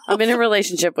myself. I'm in a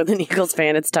relationship with an Eagles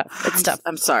fan. It's tough. It's tough.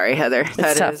 I'm sorry, Heather.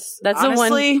 That's tough. That's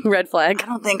honestly, the one red flag. I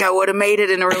don't think I would have made it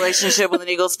in a relationship with an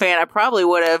Eagles fan. I probably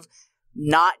would have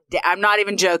not. I'm not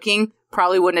even joking.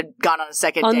 Probably wouldn't have gone on a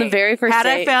second date. On the very first date. Had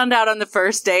I found out on the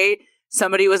first date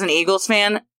somebody was an Eagles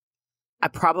fan, I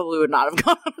probably would not have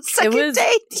gone on a second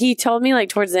date. He told me, like,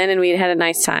 towards the end, and we had a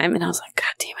nice time, and I was like,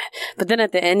 God damn it. But then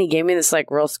at the end, he gave me this,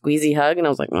 like, real squeezy hug, and I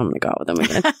was like, I'm going to go out with him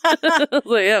again. I was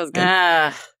like, that was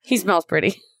good. He smells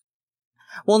pretty.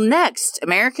 Well, next,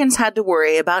 Americans had to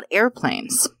worry about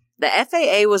airplanes. The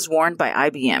FAA was warned by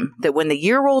IBM that when the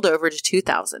year rolled over to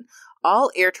 2000,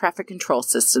 all air traffic control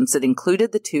systems that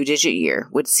included the 2-digit year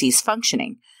would cease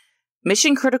functioning.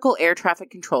 Mission-critical air traffic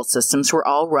control systems were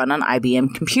all run on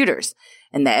IBM computers,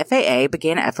 and the FAA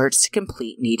began efforts to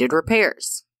complete needed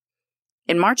repairs.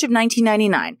 In March of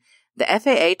 1999, the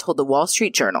FAA told the Wall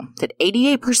Street Journal that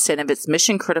 88% of its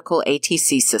mission-critical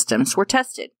ATC systems were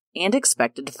tested and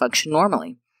expected to function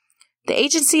normally. The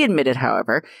agency admitted,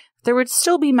 however, there would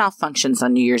still be malfunctions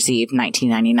on New Year's Eve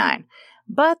 1999,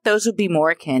 but those would be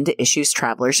more akin to issues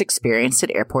travelers experience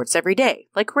at airports every day,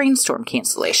 like rainstorm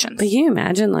cancellations. But can you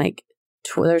imagine, like,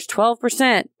 there's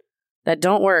 12% that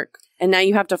don't work, and now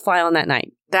you have to fly on that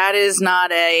night. That is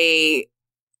not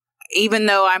even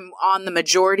though I'm on the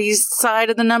majority's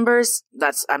side of the numbers,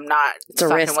 I'm not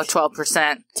fucking with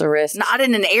 12%. It's a risk. Not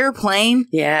in an airplane.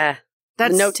 Yeah.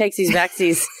 That's no takesies,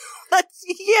 backsies.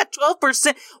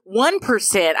 12%.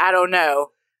 1%, I don't know.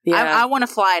 Yeah. I want to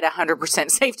fly at 100%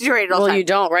 safety rate all the time. Well, you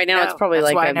don't. Right now, it's probably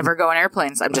that's why I never go on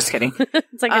airplanes. I'm just kidding.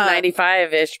 It's like a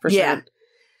 95-ish%. Yeah.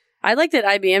 I like that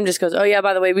IBM just goes, oh, yeah,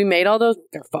 by the way, we made all those.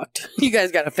 They're fucked. You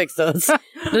guys got to fix those.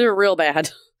 They're real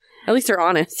bad. At least they're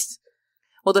honest.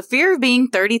 Well, the fear of being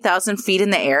 30,000 feet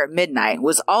in the air at midnight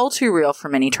was all too real for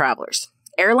many travelers.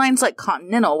 Airlines like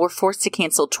Continental were forced to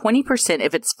cancel 20%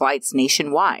 of its flights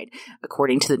nationwide,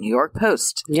 according to the New York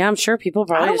Post. Yeah, I'm sure people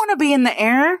probably... I don't want to be in the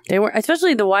air. They were,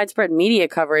 especially the widespread media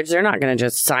coverage, they're not going to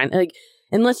just sign... Like,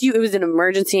 unless it was an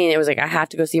emergency and it was like, I have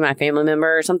to go see my family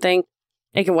member or something.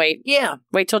 It can wait. Yeah.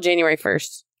 Wait till January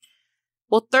 1st.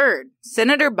 Well, third,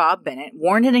 Senator Bob Bennett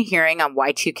warned in a hearing on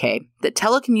Y2K that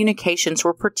telecommunications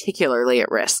were particularly at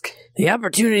risk. The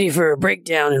opportunity for a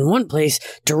breakdown in one place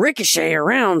to ricochet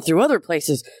around through other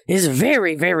places is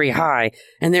very, very high,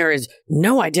 and there is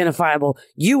no identifiable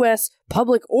U.S.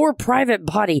 public or private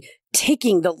body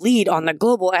taking the lead on the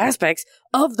global aspects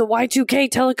of the Y2K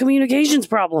telecommunications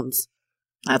problems.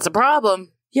 That's a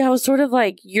problem. Yeah, I was sort of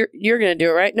like, you're going to do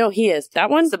it, right? No, he is. That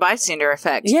one? It's the bystander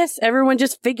effect. Yes, everyone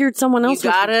just figured someone else. You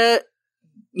gotta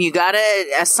You got to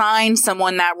assign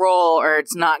someone that role or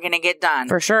it's not going to get done.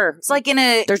 For sure. It's like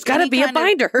there's got to be a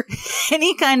binder.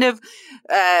 Any kind of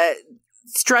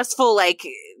stressful, like,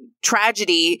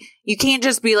 tragedy, you can't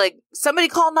just be like, somebody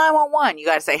call 911. You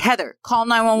got to say, Heather, call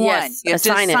 911. Yes, you have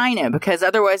to assign it because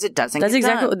otherwise it doesn't That's get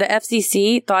exactly done. what the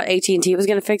FCC thought AT&T was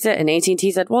going to fix it, and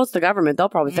AT&T said, well, it's the government. They'll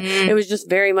probably fix it. It was just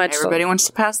very much Everybody wants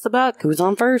to pass the buck. Who's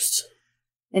on first?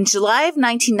 In July of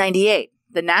 1998,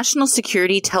 the National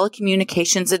Security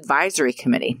Telecommunications Advisory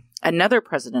Committee, another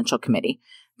presidential committee,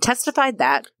 testified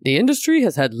that the industry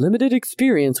has had limited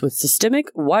experience with systemic,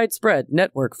 widespread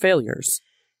network failures.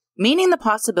 Meaning the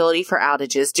possibility for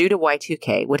outages due to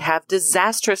Y2K would have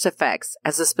disastrous effects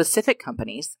as the specific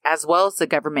companies, as well as the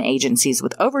government agencies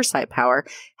with oversight power,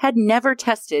 had never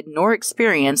tested nor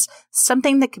experienced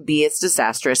something that could be as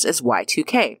disastrous as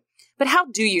Y2K. But how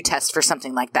do you test for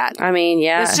something like that? I mean,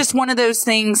 yeah. It's just one of those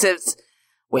things that's,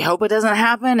 we hope it doesn't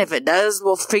happen. If it does,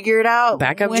 we'll figure it out.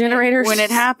 Backup generators? When it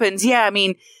happens. Yeah, I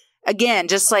mean, again,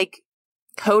 just like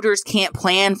coders can't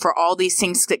plan for all these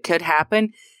things that could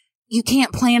happen, you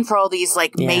can't plan for all these,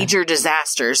 like, major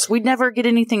disasters. We'd never get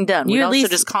anything done. We'd also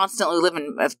just constantly live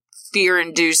in a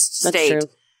fear-induced state. That's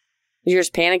true. You're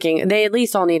just panicking. They at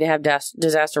least all need to have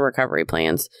disaster recovery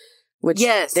plans, which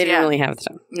they didn't really have.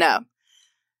 No.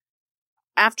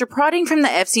 After prodding from the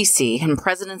FCC and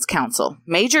President's Council,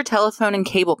 major telephone and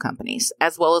cable companies,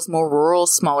 as well as more rural,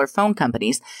 smaller phone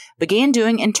companies, began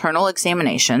doing internal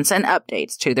examinations and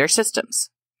updates to their systems.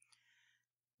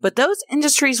 But those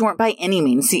industries weren't by any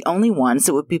means the only ones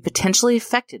that would be potentially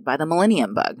affected by the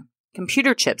Millennium Bug.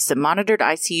 Computer chips that monitored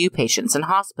ICU patients in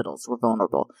hospitals were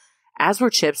vulnerable, as were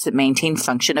chips that maintained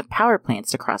function of power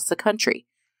plants across the country.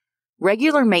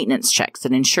 Regular maintenance checks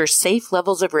that ensure safe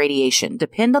levels of radiation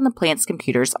depend on the plant's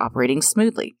computers operating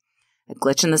smoothly. A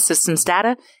glitch in the system's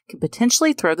data could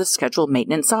potentially throw the scheduled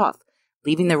maintenance off,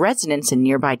 leaving the residents in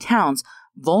nearby towns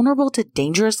vulnerable to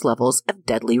dangerous levels of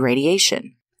deadly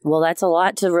radiation. Well, that's a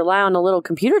lot to rely on a little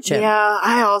computer chip. Yeah,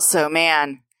 I also,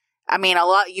 man. I mean,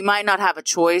 you might not have a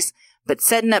choice, but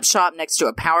setting up shop next to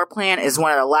a power plant is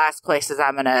one of the last places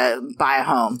I'm going to buy a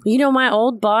home. You know, my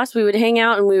old boss, we would hang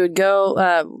out and we would go,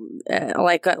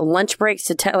 lunch breaks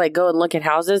to, go and look at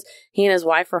houses. He and his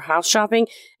wife were house shopping.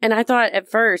 And I thought at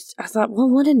first, well,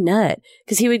 what a nut.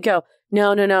 Because he would go,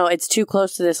 no, it's too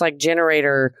close to this,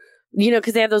 generator. You know,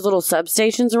 because they have those little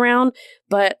substations around.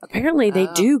 But apparently they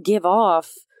do give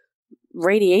off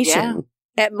radiation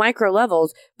at micro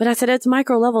levels. But I said, it's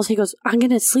micro levels. He goes, I'm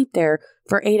going to sleep there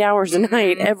for 8 hours a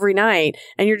night every night,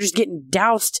 and you're just getting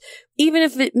doused. Even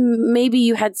if maybe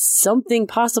you had something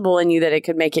possible in you that it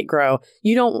could make it grow,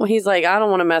 he's like, I don't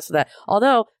want to mess with that.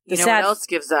 Although what else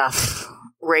gives off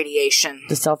radiation?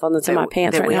 The cell phone that's in my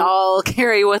pants that right we now. all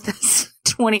carry with us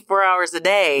 24 hours a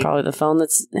day. Probably the phone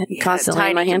that's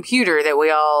constantly in my hand. Computer that we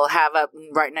all have up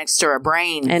right next to our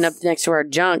brains and up next to our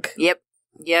junk. Yep.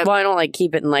 Well, I don't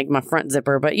keep it in my front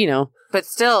zipper, but But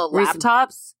still,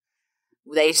 laptops,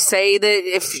 they say that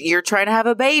if you're trying to have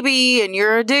a baby and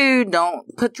you're a dude,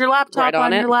 don't put your laptop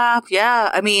on your lap. Yeah,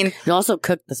 I mean, you also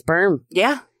cook the sperm.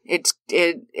 Yeah,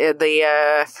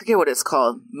 I forget what it's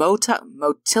called.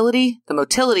 Motility. The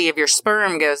motility of your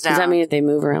sperm goes down. Does that mean that they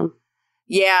move around?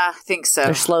 Yeah, I think so.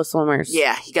 They're slow swimmers.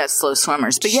 Yeah, you got slow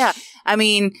swimmers. But yeah, I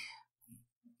mean,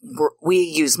 we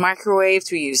use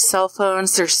microwaves, we use cell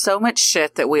phones. There's so much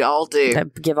shit that we all do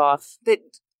that give off that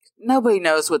nobody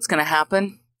knows what's going to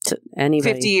happen to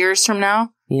anybody 50 years from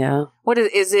now. Yeah. What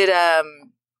is it?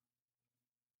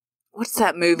 What's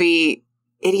that movie?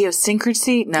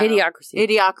 Idiosyncrasy? No.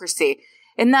 Idiocracy.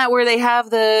 Isn't that where they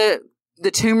have the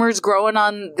tumors growing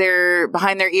on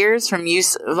behind their ears from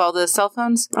use of all the cell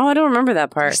phones? Oh, I don't remember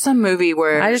that part. There's some movie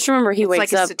where I just remember he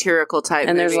wakes up, a satirical type,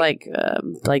 and movie.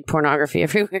 There's pornography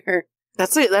everywhere.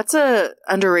 That's a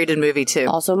underrated movie too.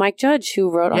 Also, Mike Judge, who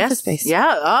wrote Office Space,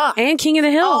 and King of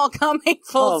the Hill, all coming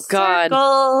full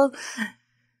circle.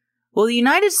 Well, the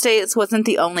United States wasn't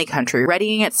the only country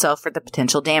readying itself for the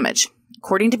potential damage.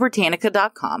 According to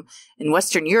Britannica.com, in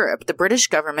Western Europe, the British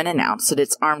government announced that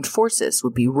its armed forces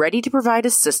would be ready to provide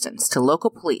assistance to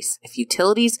local police if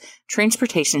utilities,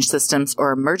 transportation systems,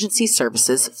 or emergency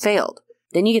services failed.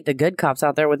 Then you get the good cops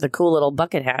out there with the cool little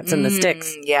bucket hats and the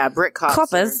sticks. Yeah, Brit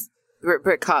cops.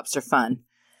 Brit cops are fun.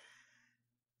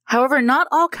 However, not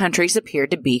all countries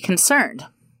appeared to be concerned.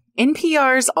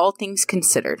 NPR's All Things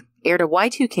Considered aired a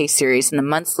Y2K series in the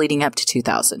months leading up to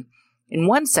 2000. In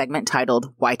one segment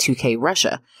titled Y2K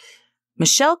Russia,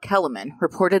 Michelle Kellerman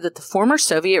reported that the former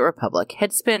Soviet Republic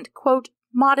had spent, quote,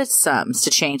 modest sums to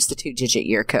change the 2-digit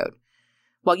year code.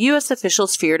 While U.S.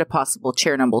 officials feared a possible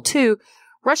Chernobyl 2,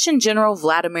 Russian General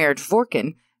Vladimir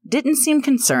Dvorkin didn't seem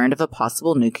concerned of a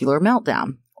possible nuclear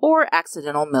meltdown or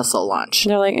accidental missile launch.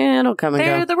 They're like, it'll come and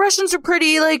go. The Russians are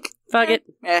pretty like, fuck it.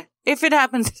 If it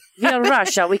happens. Via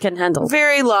Russia, we can handle.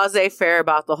 Very laissez-faire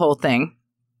about the whole thing.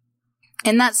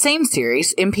 In that same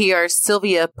series, NPR's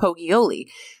Silvia Poggioli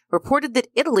reported that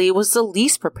Italy was the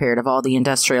least prepared of all the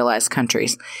industrialized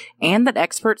countries, and that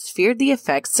experts feared the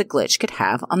effects the glitch could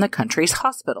have on the country's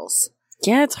hospitals.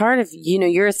 Yeah, it's hard if,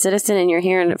 you're a citizen and you're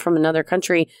hearing it from another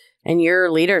country and your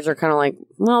leaders are kind of like,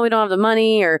 well, we don't have the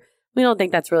money or we don't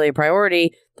think that's really a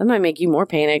priority. That might make you more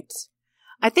panicked.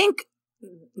 I think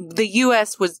the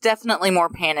U.S. was definitely more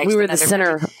panicked. We were the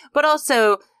center. Countries. But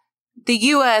also, the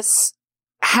U.S.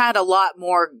 had a lot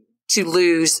more to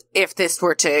lose if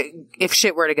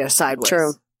shit were to go sideways.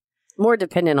 True. More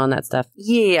dependent on that stuff.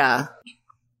 Yeah.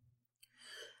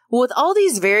 Well, with all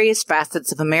these various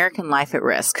facets of American life at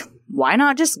risk, why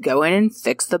not just go in and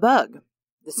fix the bug?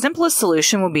 The simplest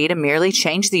solution would be to merely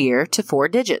change the year to 4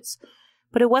 digits.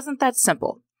 But it wasn't that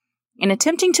simple. In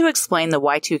attempting to explain the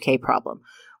Y2K problem,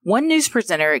 one news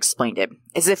presenter explained it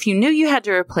as if you knew you had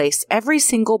to replace every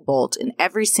single bolt in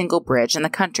every single bridge in the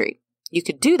country. You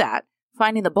could do that.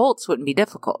 Finding the bolts wouldn't be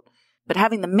difficult, but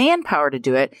having the manpower to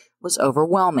do it was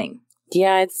overwhelming.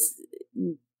 Yeah, it's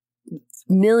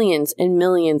millions and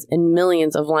millions and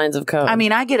millions of lines of code. I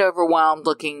mean, I get overwhelmed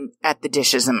looking at the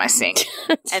dishes in my sink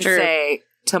and true. say,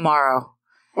 tomorrow.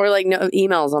 Or like no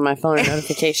emails on my phone or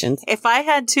notifications. If I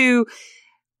had to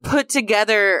put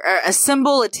together,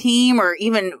 assemble a team, or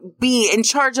even be in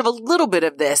charge of a little bit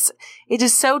of this, it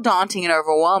is so daunting and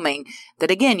overwhelming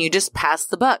that, again, you just pass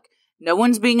the buck. No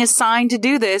one's being assigned to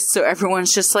do this, so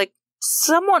everyone's just like,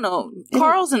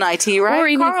 Carl's in IT, right? Or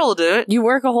even Carl will do it. You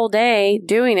work a whole day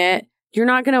doing it, you're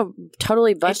not going to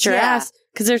totally bust your ass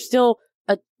because there's still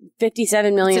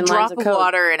 57 million lines of code. It's a drop of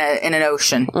water in an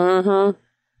ocean. Mm-hmm.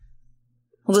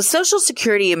 Well, the Social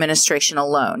Security Administration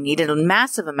alone needed a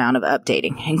massive amount of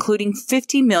updating, including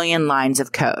 50 million lines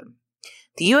of code.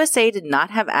 The USA did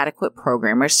not have adequate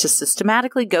programmers to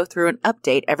systematically go through and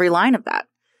update every line of that.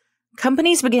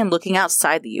 Companies began looking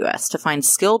outside the U.S. to find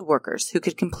skilled workers who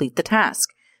could complete the task.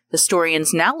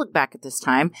 Historians now look back at this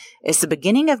time as the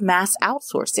beginning of mass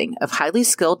outsourcing of highly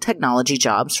skilled technology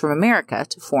jobs from America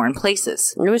to foreign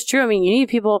places. It was true. I mean, you need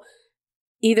people,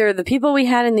 either the people we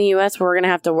had in the U.S. were going to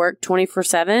have to work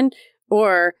 24/7,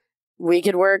 or we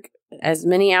could work as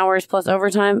many hours plus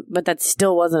overtime, but that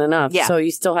still wasn't enough. Yeah. So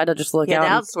you still had to just look out. You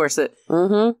had to outsource it.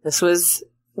 Mm-hmm. This was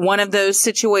one of those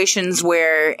situations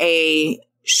where a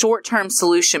short-term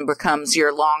solution becomes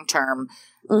your long-term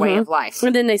way of life.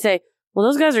 And then they say, well,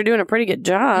 those guys are doing a pretty good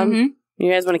job. Mm-hmm.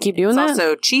 You guys want to keep doing that? It's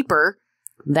also cheaper.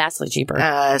 Vastly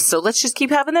cheaper. So let's just keep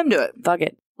having them do it. Fuck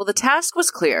it. Well, the task was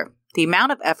clear. The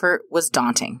amount of effort was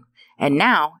daunting. And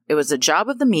now it was the job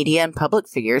of the media and public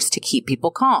figures to keep people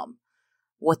calm.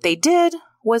 What they did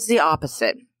was the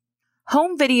opposite.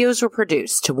 Home videos were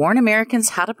produced to warn Americans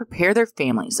how to prepare their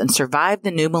families and survive the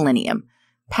new millennium.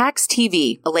 PAX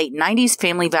TV, a late 90s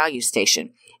family value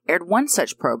station, aired one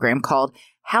such program called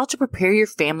How to Prepare Your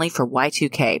Family for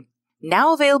Y2K.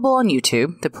 Now available on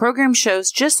YouTube, the program shows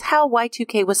just how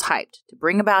Y2K was hyped to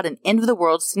bring about an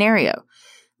end-of-the-world scenario.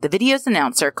 The video's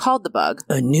announcer called the bug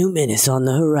a new menace on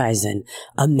the horizon,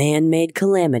 a man-made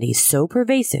calamity so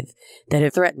pervasive that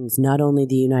it threatens not only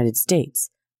the United States,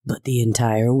 but the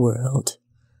entire world.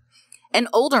 An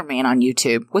older man on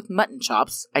YouTube with mutton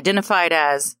chops, identified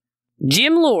as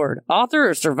Jim Lord, author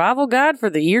of Survival Guide for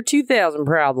the Year 2000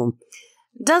 Problem,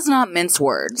 does not mince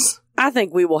words. I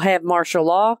think we will have martial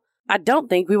law. I don't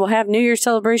think we will have New Year's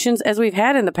celebrations as we've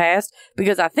had in the past,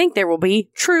 because I think there will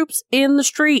be troops in the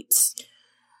streets.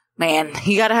 Man,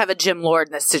 you gotta have a Jim Lord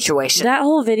in this situation. That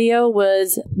whole video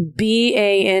was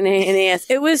bananas.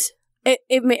 It was... I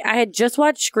had just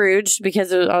watched Scrooge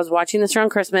because I was watching this around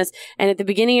Christmas, and at the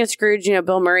beginning of Scrooge,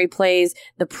 Bill Murray plays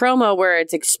the promo where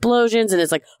it's explosions and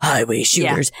it's like highway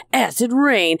shooters, acid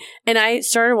rain. And I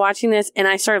started watching this and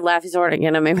I started laughing so hard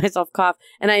again. I made myself cough,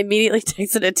 and I immediately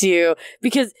texted it to you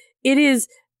because it is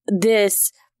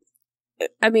this,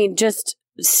 just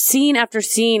scene after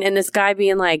scene, and this guy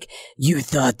being like, you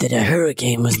thought that a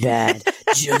hurricane was bad.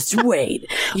 Just wait.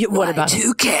 What about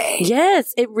Y2K?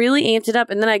 Yes, it really amped it up.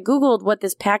 And then I Googled what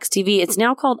this PAX TV, it's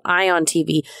now called Ion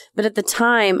TV. But at the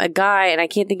time, a guy, and I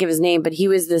can't think of his name, but he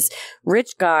was this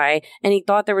rich guy, and he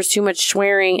thought there was too much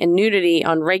swearing and nudity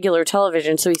on regular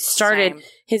television. So he started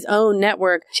his own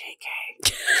network.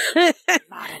 JK.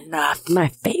 Not enough. My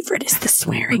favorite is the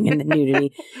swearing and the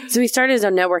nudity. So he started his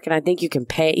own network, and I think you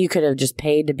could have just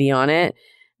paid to be on it.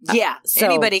 Yeah, so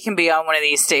anybody can be on one of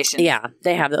these stations. Yeah,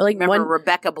 they have that. Like, remember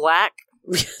Rebecca Black?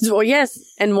 Well, yes,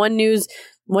 and One News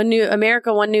One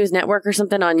News Network or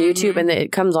something on YouTube, and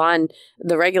it comes on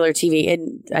the regular TV.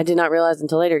 And I did not realize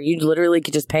until later, you literally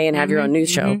could just pay and have your own news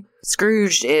show.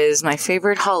 Scrooged is my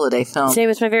favorite holiday film. Same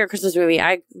as my favorite Christmas movie.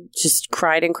 I just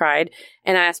cried and cried,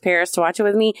 and I asked Paris to watch it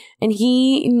with me, and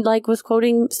he was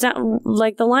quoting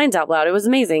the lines out loud. It was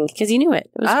amazing because he knew it.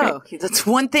 It was great. That's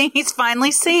one thing he's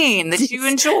finally seen that you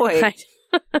enjoy.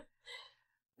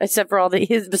 Except for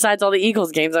besides all the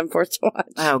Eagles games I'm forced to watch.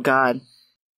 Oh, God.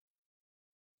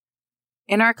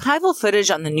 In archival footage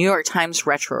on the New York Times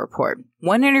Retro Report,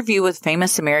 one interview with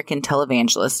famous American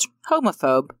televangelist,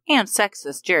 homophobe, and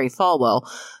sexist Jerry Falwell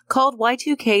called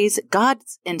Y2K's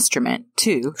God's instrument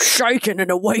to shaken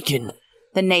and awaken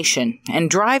the nation and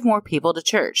drive more people to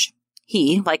church.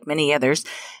 He, like many others,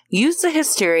 used the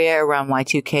hysteria around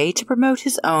Y2K to promote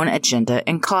his own agenda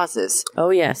and causes. Oh,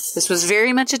 yes. This was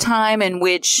very much a time in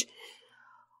which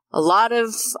a lot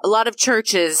of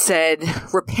churches said,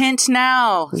 repent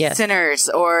now, sinners,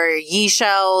 or ye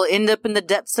shall end up in the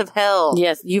depths of hell.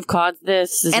 Yes, you've caused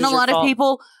this. And a lot of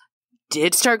people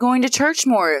did start going to church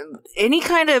more. Any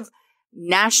kind of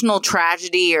national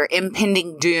tragedy or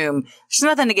impending doom, there's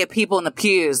nothing to get people in the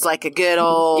pews like a good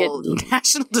old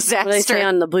national disaster. What they say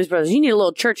on the Blues Brothers, you need a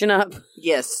little churching up.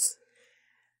 Yes.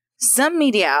 Some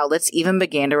media outlets even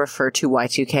began to refer to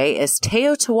Y2K as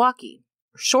Teotihuacan,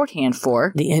 shorthand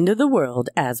for the end of the world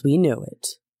as we know it.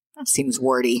 That seems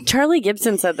wordy. Charlie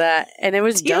Gibson said that, and it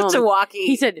was dumb. Teotihuacan.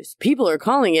 He said, people are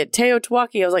calling it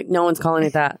Teotihuacan. I was like, no one's calling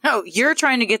it that. No, you're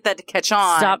trying to get that to catch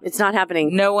on. Stop. It's not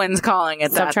happening. No one's calling it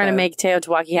that. Stop trying to make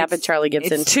Teotihuacan happen, Charlie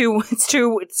Gibson. It's too much.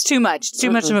 It's too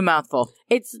much of a mouthful.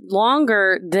 It's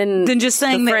longer than just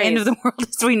saying the end of the world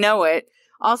as we know it.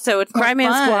 Also, it's more Cryman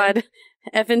fun. Squad.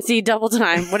 FNC double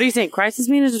time. What are you saying? Crisis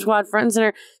Manager Squad, front and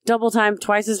center, double time,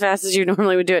 twice as fast as you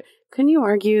normally would do it. Couldn't you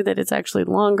argue that it's actually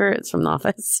longer? It's from The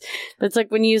Office. But it's like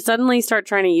when you suddenly start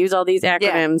trying to use all these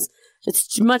acronyms,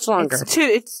 it's much longer.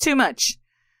 It's too much.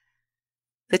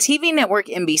 The TV network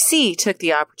NBC took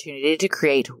the opportunity to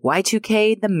create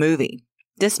Y2K the movie.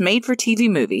 This made-for-TV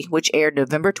movie, which aired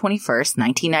November 21st,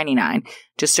 1999,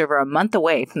 just over a month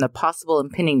away from the possible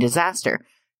impending disaster,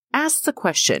 asks the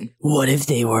question, what if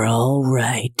they were all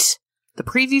right? The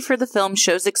preview for the film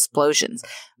shows explosions,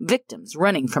 victims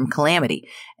running from calamity,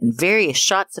 and various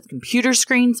shots of computer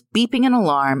screens beeping an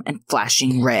alarm and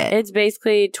flashing red. It's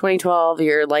basically 2012,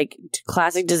 your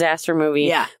classic disaster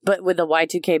movie, but with a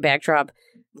Y2K backdrop.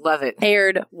 Love it.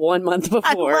 Aired 1 month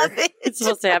before. I love it. It's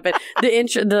supposed to happen.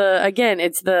 It's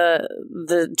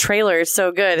the trailer is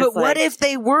so good. But what if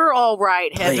they were all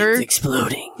right, Heather? Planes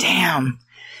exploding. Damn.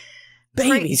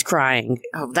 Babies crying.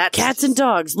 Oh, that's cats and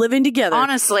dogs living together.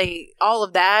 Honestly, all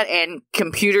of that and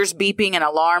computers beeping and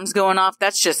alarms going off,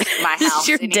 that's just my house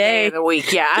your any day of the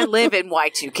week. Yeah, I live in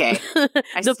Y2K.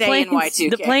 I stay in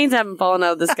Y2K. The planes haven't fallen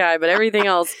out of the sky, but everything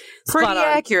else pretty spot on.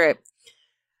 Accurate.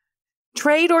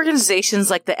 Trade organizations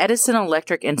like the Edison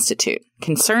Electric Institute,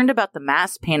 concerned about the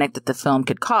mass panic that the film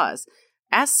could cause,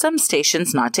 asked some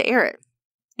stations not to air it.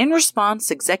 In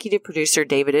response, executive producer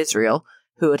David Israel,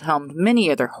 who had helmed many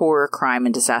other horror, crime,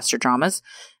 and disaster dramas,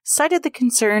 cited the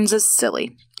concerns as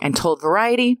silly and told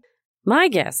Variety, my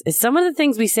guess is some of the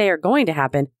things we say are going to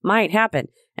happen might happen,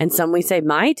 and some we say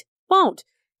might won't.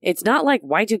 It's not like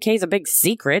Y2K is a big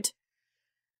secret.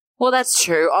 Well, that's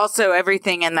true. Also,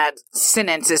 everything in that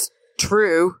sentence is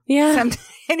true. Yeah.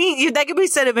 That could be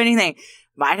said of anything.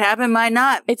 Might happen, might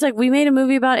not. It's like we made a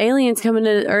movie about aliens coming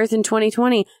to Earth in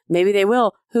 2020. Maybe they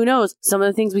will. Who knows? Some of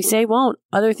the things we say won't.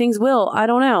 Other things will. I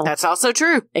don't know. That's also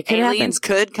true. It could aliens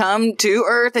could come to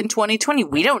Earth in 2020.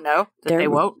 We don't know that they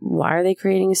won't. Why are they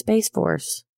creating a space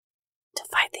force? To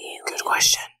fight the aliens. Good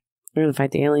question. They're going to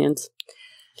fight the aliens.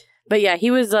 But yeah,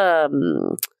 he was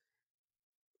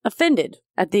offended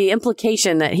at the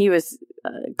implication that he was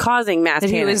causing mass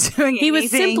panic. He was doing He was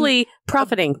simply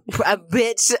profiting. A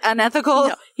bit unethical?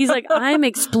 No, he's like, I'm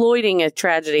exploiting a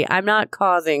tragedy. I'm not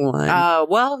causing one.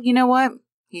 Well, you know what?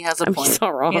 He has a point. He's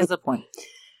not wrong. He has a point.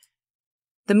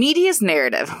 The media's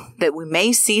narrative that we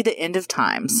may see the end of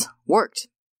times worked.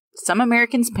 Some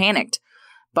Americans panicked.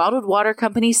 Bottled water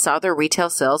companies saw their retail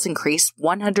sales increase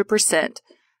 100%.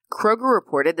 Kroger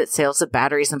reported that sales of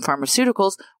batteries and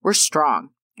pharmaceuticals were strong,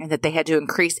 and that they had to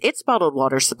increase its bottled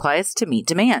water supplies to meet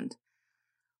demand.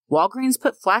 Walgreens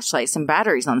put flashlights and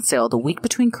batteries on sale the week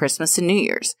between Christmas and New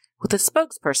Year's, with a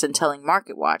spokesperson telling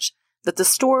MarketWatch that the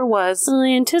store was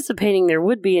anticipating there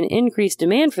would be an increased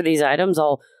demand for these items,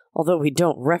 although we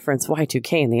don't reference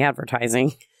Y2K in the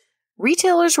advertising.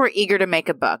 Retailers were eager to make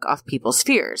a buck off people's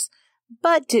fears,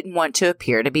 but didn't want to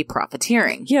appear to be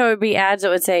profiteering. Yeah, it would be ads that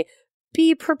would say,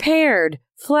 Be prepared.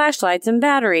 Flashlights and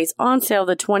batteries on sale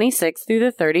the 26th through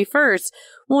the 31st.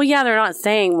 Well, yeah, they're not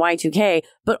saying Y2K,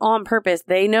 but on purpose,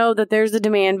 they know that there's a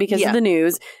demand because of the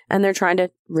news, and they're trying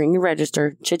to ring the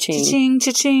register. Cha-ching. Cha-ching,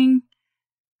 cha-ching.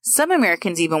 Some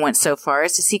Americans even went so far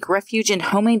as to seek refuge in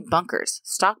homemade bunkers,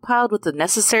 stockpiled with the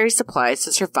necessary supplies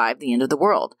to survive the end of the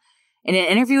world. In an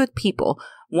interview with People,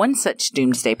 one such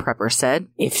doomsday prepper said,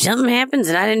 "If something happens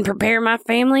and I didn't prepare my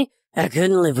family, I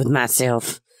couldn't live with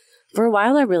myself." For a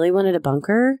while, I really wanted a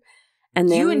bunker. And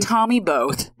then, you and Tommy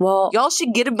both. Well, y'all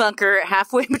should get a bunker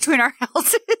halfway between our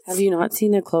houses. Have you not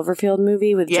seen the Cloverfield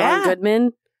movie with John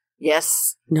Goodman?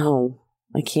 Yes. No,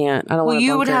 I can't. I don't want a bunker. Well,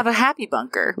 you would have a happy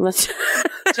bunker.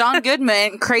 John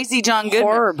Goodman, crazy John Goodman.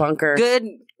 Horror bunker. Good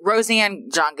Roseanne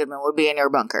John Goodman would be in your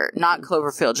bunker, not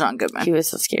Cloverfield John Goodman. He was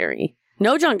so scary.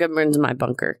 No, John Goodman's in my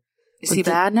bunker. Is he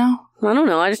bad now? I don't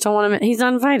know. I just don't want him. He's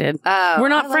uninvited. We're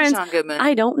not friends. John Goodman.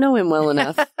 I don't know him well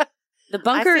enough. The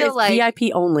bunker is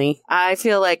VIP only. I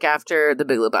feel like after The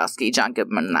Big Lebowski, John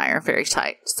Goodman and I are very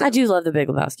tight. So. I do love The Big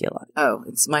Lebowski a lot. Oh,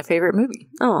 it's my favorite movie.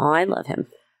 Oh, I love him.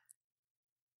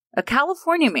 A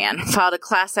California man filed a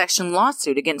class action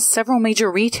lawsuit against several major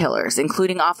retailers,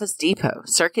 including Office Depot,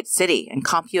 Circuit City, and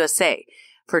CompUSA,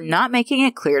 for not making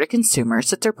it clear to consumers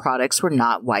that their products were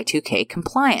not Y2K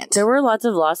compliant. There were lots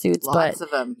of lawsuits, lots of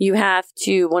them. You have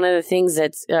to, one of the things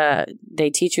that's they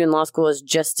teach you in law school is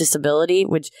justiciability,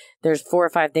 which there's 4 or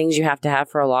 5 things you have to have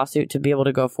for a lawsuit to be able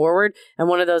to go forward. And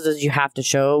one of those is you have to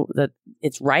show that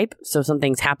it's ripe, so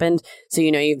something's happened, so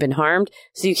you know you've been harmed.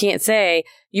 So you can't say,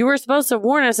 you were supposed to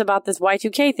warn us about this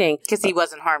Y2K thing. Because he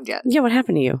wasn't harmed yet. Yeah, what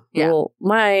happened to you? Yeah. Well,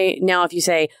 now if you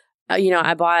say,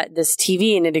 I bought this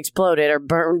TV and it exploded or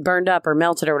burned up or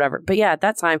melted or whatever. But yeah, at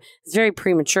that time, it's very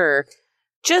premature.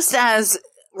 Just as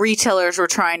retailers were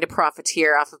trying to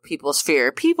profiteer off of people's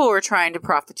fear, people were trying to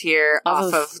profiteer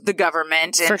off of the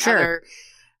government and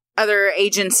other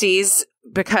agencies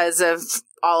because of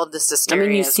all of this hysteria. I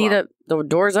mean, you see the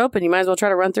doors open, you might as well try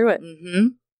to run through it. Mm-hmm.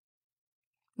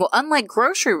 Well, unlike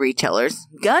grocery retailers,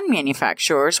 gun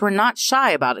manufacturers were not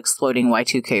shy about exploiting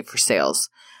Y2K for sales.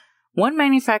 One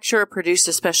manufacturer produced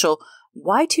a special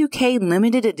Y2K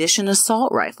limited edition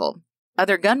assault rifle.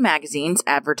 Other gun magazines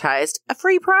advertised a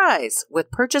free prize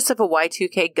with purchase of a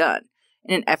Y2K gun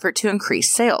in an effort to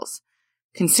increase sales.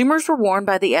 Consumers were warned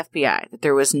by the FBI that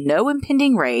there was no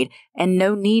impending raid and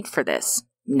no need for this.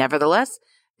 Nevertheless,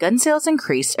 gun sales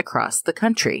increased across the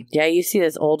country. Yeah, you see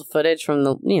this old footage from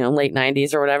the late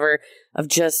 90s or whatever of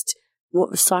just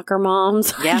soccer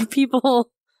moms, people.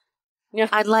 Yeah.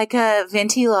 I'd like a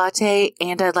venti latte,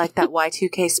 and I'd like that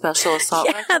Y2K special assault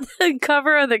rifle. The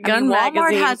cover of the gun magazine.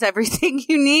 Walmart has everything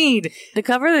you need. The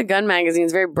cover of the gun magazine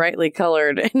is very brightly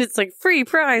colored, and it's like free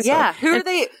prize. Yeah, who are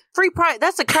they? Free prize.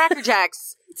 That's a Cracker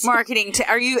Jacks marketing.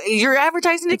 You're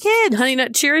advertising to kids. Honey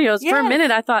Nut Cheerios. Yes. For a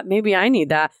minute, I thought maybe I need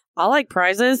that. I like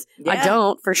prizes. Yeah. I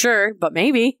don't, for sure, but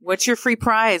maybe. What's your free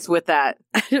prize with that?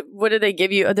 What do they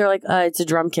give you? They're like, it's a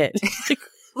drum kit.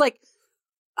 Like,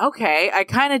 okay, I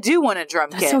kind of do want a drum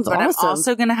kit, but awesome. I'm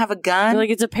also going to have a gun. They're like,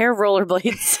 it's a pair of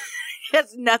rollerblades. It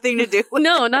has nothing to do with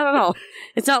No, not at all.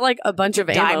 It's not like a bunch of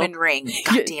diamond ring.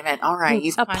 God damn it. All right.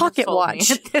 You've a pocket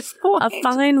watch. At this point. A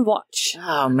fine watch.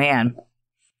 Oh, man.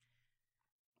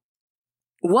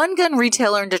 One gun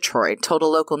retailer in Detroit told a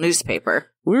local newspaper,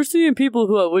 "We're seeing people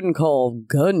who I wouldn't call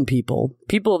gun people.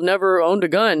 People have never owned a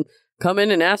gun. Come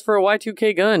in and ask for a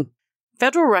Y2K gun."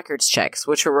 Federal records checks,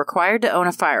 which were required to own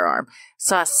a firearm,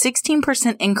 saw a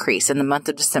 16% increase in the month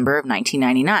of December of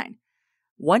 1999.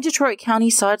 One Detroit county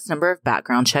saw its number of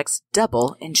background checks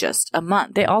double in just a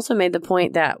month. They also made the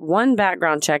point that one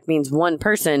background check means one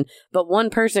person, but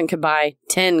one person could buy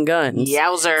 10 guns.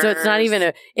 Yowzers. So it's not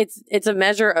even it's a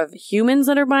measure of humans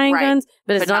that are buying guns,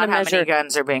 but it's not a measure how many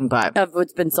guns are being bought. Of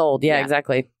what's been sold. Yeah,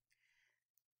 exactly.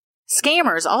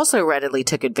 Scammers also readily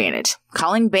took advantage,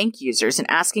 calling bank users and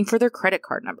asking for their credit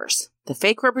card numbers. The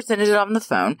fake representative on the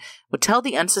phone would tell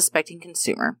the unsuspecting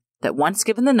consumer that once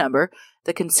given the number,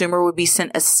 the consumer would be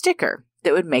sent a sticker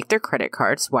that would make their credit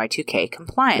cards Y2K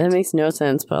compliant. That makes no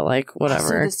sense, but whatever.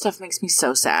 Also, this stuff makes me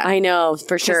so sad. I know,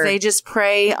 for sure. They just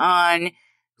prey on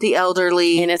the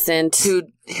elderly, innocent,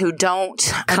 who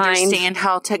don't understand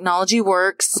how technology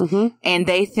works, and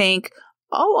they think,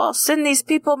 "Oh, I'll send these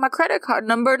people my credit card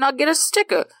number and I'll get a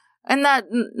sticker. And that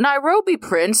Nairobi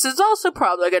prince is also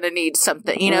probably going to need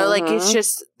something." It's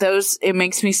just it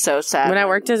makes me so sad. When I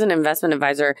worked as an investment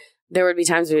advisor, there would be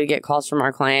times we would get calls from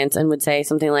our clients and would say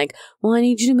something like, "Well, I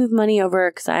need you to move money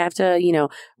over because I have to,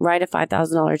 write a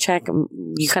 $5,000 check." And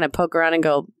you kind of poke around and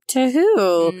go, "To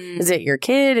who? Is it your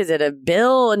kid? Is it a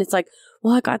bill?" And it's like,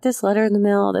 well, I got this letter in the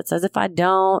mail that says if I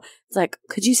don't, it's like,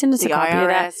 could you send us a copy of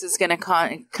that? The IRS is going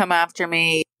to come after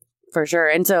me. For sure.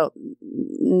 And so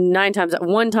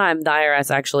one time the IRS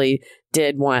actually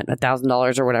did want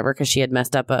 $1,000 or whatever because she had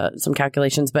messed up some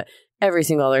calculations, but every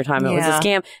single other time it was a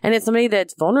scam. And it's somebody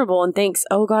that's vulnerable and thinks,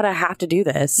 oh God, I have to do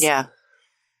this. Yeah.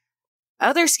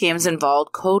 Other scams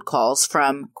involved cold calls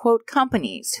from, quote,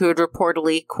 companies who had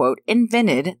reportedly, quote,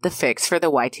 invented the fix for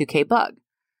the Y2K bug.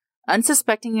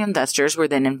 Unsuspecting investors were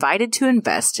then invited to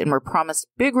invest and were promised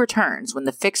big returns when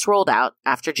the fix rolled out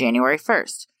after January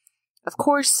 1st. Of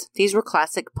course, these were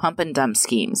classic pump and dump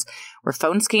schemes, where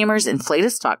phone scammers inflate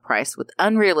a stock price with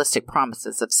unrealistic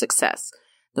promises of success.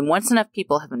 Then once enough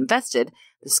people have invested,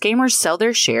 the scammers sell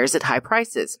their shares at high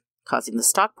prices, causing the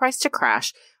stock price to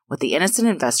crash with the innocent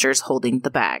investors holding the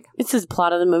bag. It's this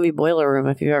plot of the movie Boiler Room,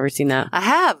 if you've ever seen that. I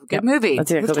have. Good movie. That's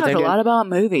exactly We've talked a lot about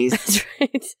movies. That's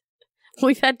right.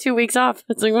 We've had 2 weeks off.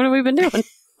 It's like, what have we been doing?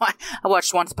 I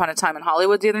watched Once Upon a Time in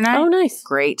Hollywood the other night. Oh, nice.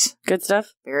 Great. Good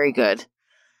stuff. Very good.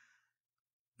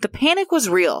 The panic was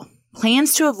real.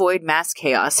 Plans to avoid mass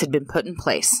chaos had been put in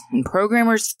place, and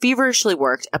programmers feverishly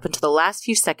worked up until the last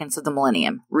few seconds of the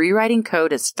millennium, rewriting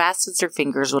code as fast as their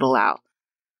fingers would allow.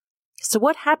 So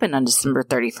what happened on December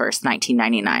 31st,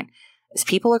 1999, as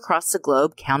people across the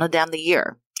globe counted down the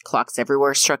year? Clocks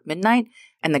everywhere struck midnight,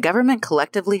 and the government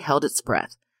collectively held its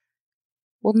breath.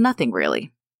 Well, nothing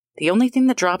really. The only thing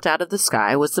that dropped out of the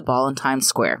sky was the ball in Times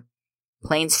Square.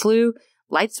 Planes flew,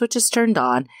 light switches turned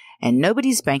on, and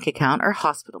nobody's bank account or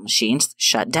hospital machines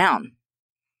shut down.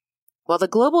 While the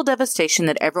global devastation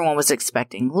that everyone was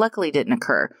expecting luckily didn't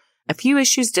occur, a few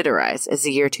issues did arise as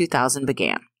the year 2000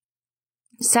 began.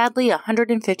 Sadly,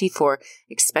 154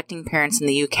 expecting parents in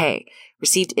the UK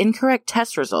received incorrect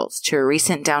test results to a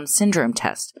recent Down syndrome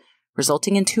test,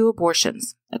 resulting in 2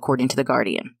 abortions, according to The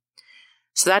Guardian.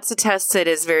 So that's a test that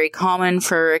is very common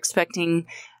for expecting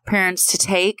parents to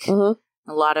take. Mm-hmm.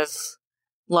 A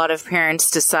lot of parents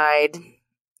decide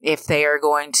if they are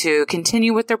going to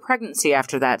continue with their pregnancy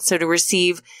after that. So to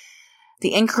receive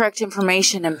the incorrect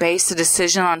information and base a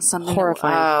decision on something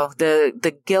horrifying.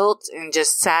 The guilt and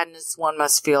just sadness one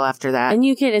must feel after that. And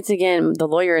it's again, the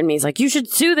lawyer in me is like, you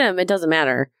should sue them. It doesn't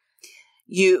matter.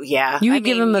 You would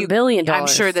give them $1 billion. I'm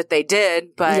sure that they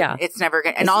did, but it's never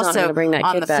going to. And also,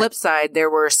 on the flip side, there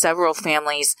were several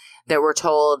families that were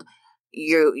told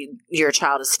your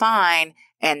child is fine,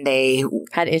 and they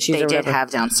had issues. They did have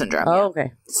Down syndrome. Oh,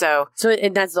 okay. So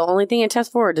that's the only thing it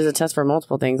tests for, or does it test for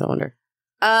multiple things? I wonder.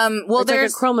 Well,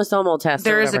 there's like a chromosomal test.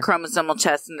 There is a chromosomal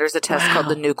test, and there's a test called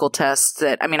the nuchal test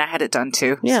that, I had it done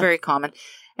too. It's very common.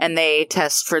 And they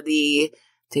test for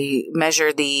they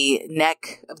measure the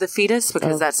neck of the fetus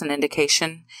because that's an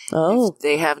indication. If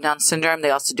they have Down syndrome. They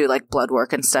also do like blood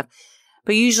work and stuff.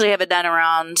 But you usually have it done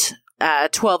around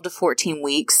 12 to 14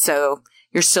 weeks. So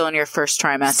you're still in your first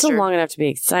trimester. Still long enough to be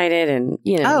excited and,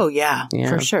 Oh, yeah,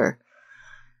 for sure.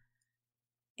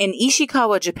 In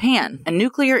Ishikawa, Japan, a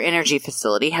nuclear energy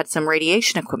facility had some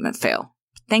radiation equipment fail.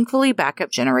 Thankfully,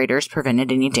 backup generators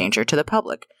prevented any danger to the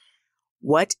public.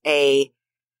 What a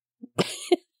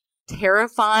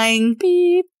terrifying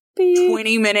beep, beep.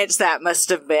 20 minutes that must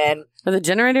have been. Are the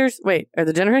generators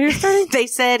starting? They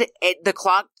said the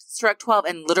clock struck 12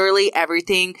 and literally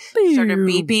everything started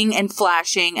beeping and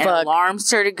flashing and alarms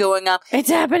started going up. It's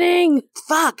happening.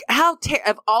 Fuck. How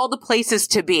of all the places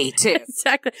to be, too.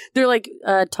 Exactly. They're like,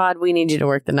 Todd, we need you to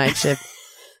work the night shift.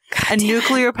 A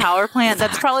nuclear power plant?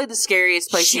 That's probably the scariest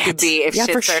place you could be if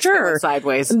shit starts going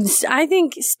sideways. I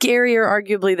think scarier,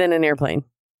 arguably, than an airplane.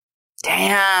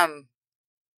 Damn.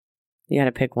 You got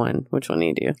to pick one. Which one do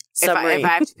you do? If I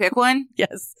have to pick one?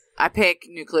 Yes. I pick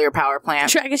nuclear power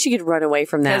plant. Sure, I guess you could run away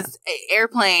from that. Because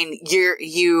airplane,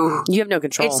 you have no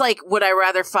control. It's like, would I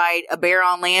rather fight a bear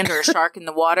on land or a shark in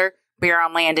the water? Bear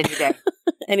on land any day.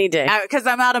 Any day. Because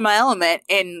I'm out of my element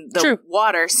in the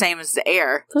water, same as the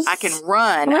air. I can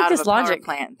run out of a power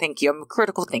plant. Thank you. I'm a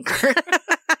critical thinker.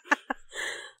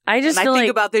 I think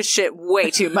about this shit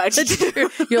way too much.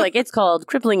 You're like, it's called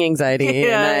crippling anxiety.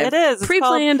 Yeah, it is.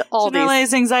 Pre-planned all these.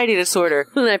 Generalized anxiety disorder.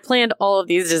 And I planned all of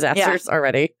these disasters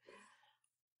already.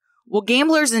 Well,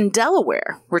 gamblers in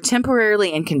Delaware were temporarily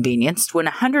inconvenienced when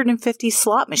 150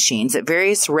 slot machines at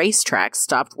various racetracks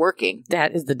stopped working.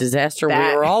 That is the disaster we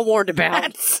were all warned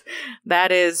about.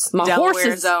 That is my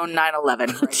Delaware's own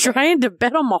 9/11. Right trying to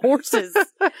bet on my horses.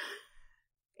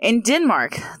 In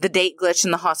Denmark, the date glitch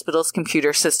in the hospital's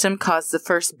computer system caused the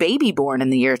first baby born in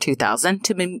the year 2000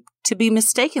 to to be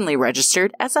mistakenly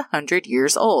registered as 100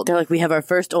 years old. They're like, we have our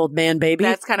first old man baby.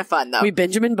 That's kind of fun, though. We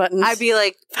Benjamin Buttons. I'd be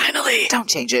like, finally, don't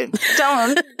change it.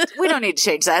 We don't need to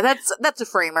change that. That's a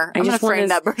framer. I'm going to frame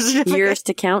that birth certificate. Years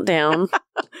to count down.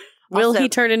 Will he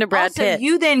turn into Brad Pitt?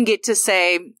 You then get to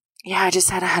say, yeah, I just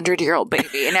had a 100-year-old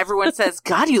baby. And everyone says,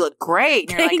 God, you look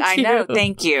great. And you're like, I know,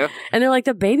 thank you. And they're like,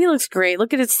 the baby looks great.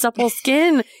 Look at his supple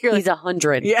skin. He's like,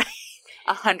 100. Yeah.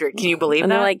 100. Can you believe that?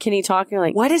 And they're like, can he talk? And you're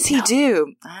like, what does he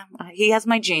do? He has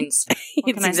my genes.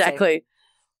 Exactly.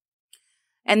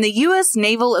 And the U.S.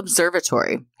 Naval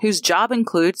Observatory, whose job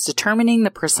includes determining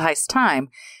the precise time,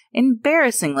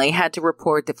 embarrassingly had to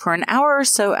report that for an hour or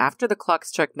so after the clock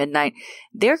struck midnight,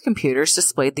 their computers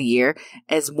displayed the year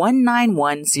as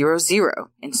 19100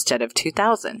 instead of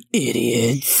 2000.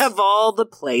 Idiots. Of all the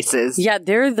places. Yeah,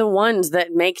 they're the ones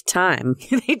that make time.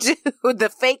 They do. The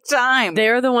fake time.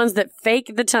 They're the ones that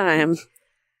fake the time.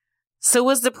 So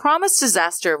was the promised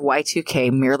disaster of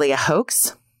Y2K merely a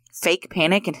hoax? Fake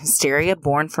panic and hysteria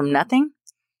born from nothing?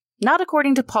 Not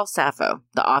according to Paul Sappho,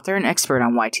 the author and expert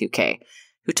on Y2K,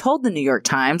 who told the New York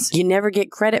Times, you never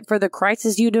get credit for the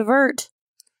crisis you divert.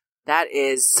 That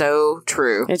is so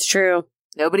true. It's true.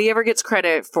 Nobody ever gets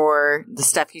credit for the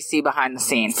stuff you see behind the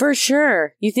scenes. For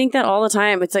sure. You think that all the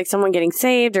time. It's like someone getting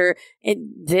saved or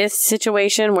this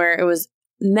situation where it was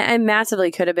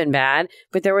massively could have been bad,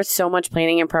 but there was so much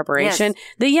planning and preparation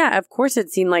that, yeah, of course it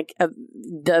seemed like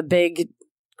the big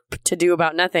to do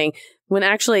about nothing when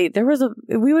actually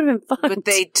we would have been fucked. But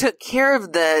they took care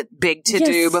of the big to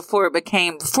do before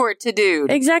it to do.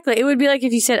 Exactly. It would be like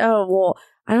if you said, oh, well,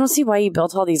 I don't see why you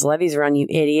built all these levees around, you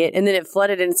idiot. And then it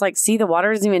flooded and it's like, see, the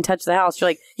water doesn't even touch the house.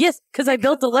 You're like, yes, because I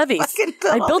built the levees.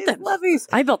 I built them. Levees.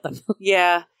 I built them.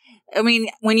 Yeah. I mean,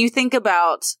 when you think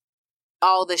about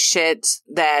all the shit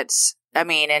that, I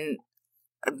mean, and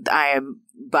I am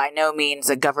by no means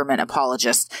a government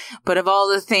apologist, but of all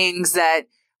the things that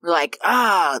we're like,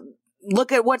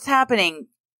 look at what's happening.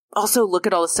 Also, look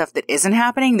at all the stuff that isn't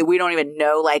happening that we don't even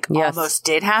know, almost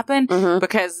did happen,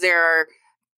 because there are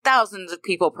thousands of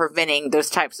people preventing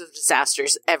those types of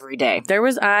disasters every day.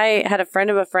 I had a friend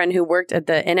of a friend who worked at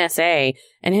the NSA,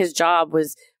 and his job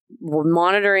was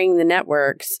monitoring the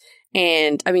networks.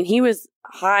 And I mean, he was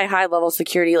high level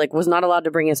security, was not allowed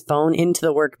to bring his phone into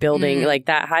the work building, like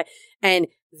that high. And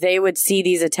they would see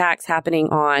these attacks happening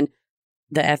on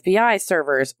the FBI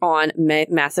servers, on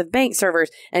massive bank servers.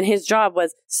 And his job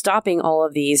was stopping all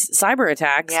of these cyber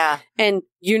attacks. Yeah. And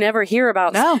you never hear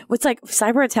about, it's like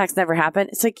cyber attacks never happen.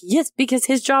 It's like, yes, because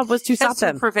his job was to stop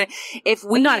them.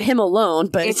 Not him alone,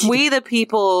 but if we, the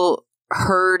people,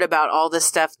 heard about all this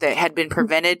stuff that had been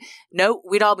prevented,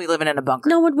 we'd all be living in a bunker.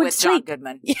 No one would with sleep. John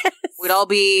Goodman. Yes. We'd all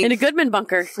be in a Goodman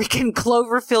bunker. Freaking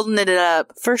Cloverfielding it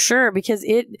up. For sure, because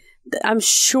I'm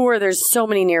sure there's so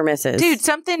many near misses. Dude,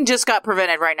 something just got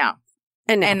prevented right now.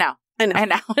 And now.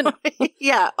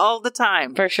 Yeah, all the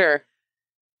time. For sure.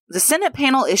 The Senate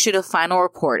panel issued a final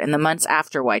report in the months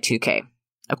after Y2K.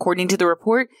 According to the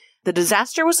report, the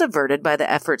disaster was averted by the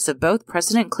efforts of both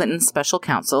President Clinton's special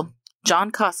counsel,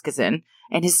 John Koskinen,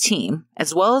 and his team,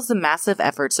 as well as the massive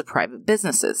efforts of private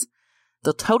businesses.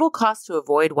 The total cost to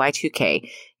avoid Y2K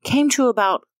came to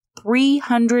about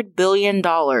 $300 billion,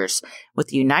 with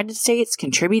the United States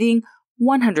contributing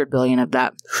 $100 billion of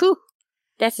that. Whew.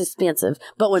 That's expensive.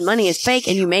 But when money is fake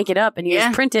and you make it up and you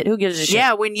just print it, who gives a shit?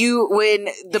 Yeah, when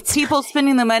the people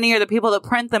spending the money or the people that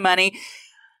print the money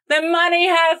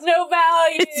has no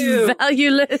value. It's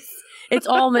valueless. It's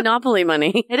all monopoly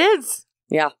money. It is.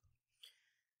 Yeah.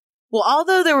 Well,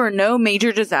 although there were no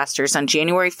major disasters on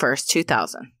January 1st,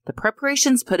 2000, the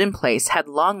preparations put in place had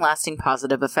long-lasting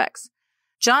positive effects.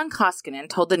 John Koskinen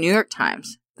told the New York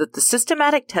Times that the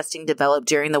systematic testing developed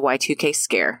during the Y2K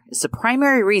scare is the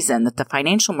primary reason that the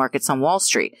financial markets on Wall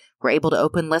Street were able to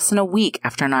open less than a week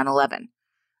after 9/11.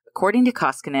 According to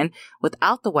Koskinen,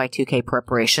 without the Y2K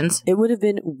preparations, it would have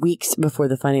been weeks before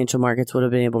the financial markets would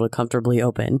have been able to comfortably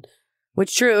open.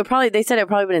 Which true. They said it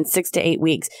probably been in 6 to 8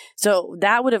 weeks. So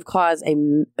that would have caused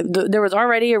there was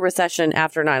already a recession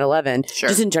after 9/11,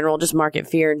 just in general, just market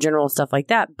fear and general stuff like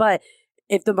that. But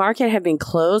if the market had been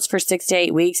closed for 6 to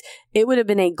 8 weeks, it would have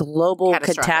been a global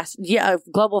catastrophe. Yeah, a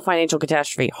global financial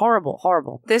catastrophe. Horrible,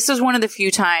 horrible. This was one of the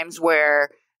few times where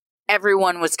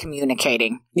everyone was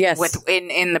communicating. Yes.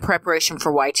 In the preparation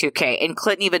for Y2K. And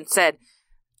Clinton even said,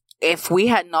 if we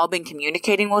hadn't all been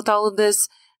communicating with all of this,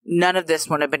 none of this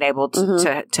would have been able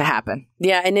to happen.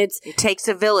 Yeah, and it takes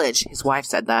a village. His wife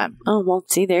said that. Oh, well,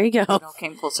 see, there you go. It all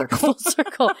came full circle. Full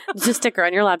circle. Just a sticker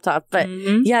on your laptop. But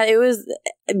yeah, it was,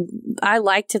 I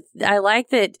like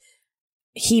that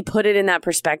he put it in that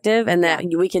perspective and that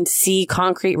we can see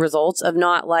concrete results of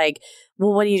not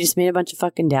well, what, you just made a bunch of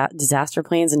fucking disaster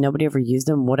plans and nobody ever used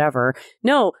them? Whatever.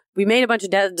 No, we made a bunch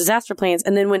of disaster plans,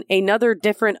 and then when another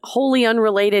different, wholly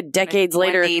unrelated decades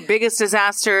later, the biggest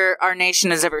disaster our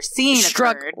nation has ever seen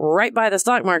struck occurred, right by the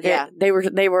stock market,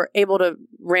 they were able to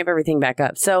ramp everything back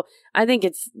up. So I think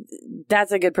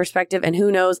that's a good perspective. And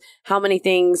who knows how many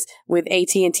things with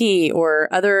AT&T or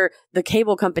the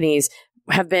cable companies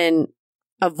have been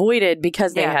avoided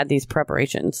because they had these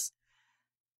preparations.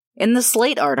 In the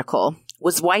Slate article,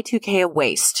 was Y2K a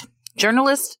waste?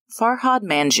 Journalist Farhad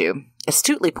Manju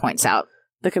astutely points out,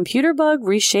 the computer bug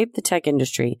reshaped the tech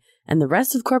industry and the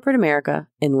rest of corporate America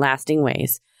in lasting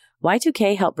ways.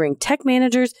 Y2K helped bring tech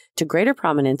managers to greater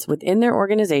prominence within their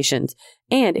organizations,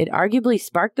 and it arguably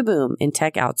sparked the boom in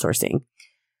tech outsourcing.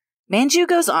 Manju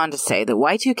goes on to say that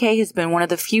Y2K has been one of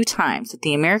the few times that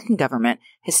the American government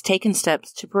has taken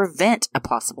steps to prevent a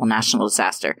possible national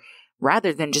disaster,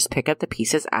 rather than just pick up the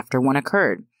pieces after one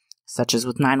occurred, such as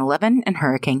with 9/11 and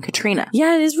Hurricane Katrina.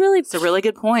 Yeah, it's a really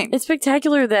good point. It's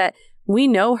spectacular that we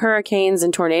know hurricanes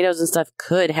and tornadoes and stuff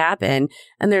could happen,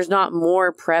 and there's not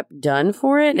more prep done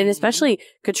for it. And especially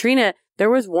Katrina, there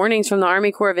was warnings from the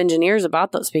Army Corps of Engineers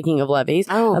about speaking of levees,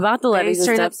 about the levees and stuff.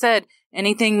 They straight up said,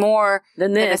 anything more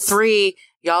than a 3,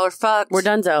 y'all are fucked. We're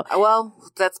donezo. Well,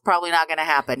 that's probably not going to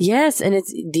happen. Yes, and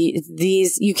it's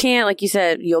these, you can't, like you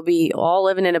said, you'll be all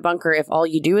living in a bunker if all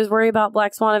you do is worry about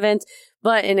black swan events.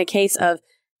 But in a case of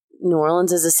New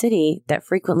Orleans is a city that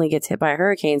frequently gets hit by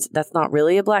hurricanes, that's not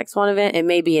really a black swan event. It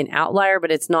may be an outlier,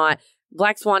 but it's not.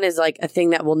 Black swan is like a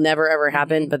thing that will never ever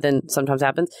happen, but then sometimes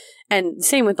happens. And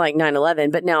same with like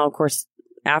 9/11. But now, of course,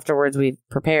 afterwards we've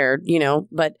prepared,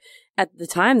 but at the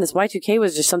time, this Y2K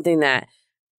was just something that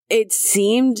it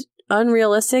seemed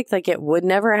unrealistic, like it would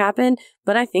never happen.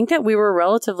 But I think that we were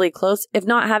relatively close, if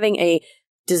not having a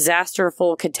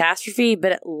disasterful catastrophe,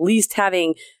 but at least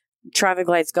having traffic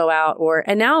lights go out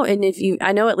and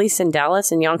I know at least in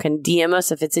Dallas, and y'all can DM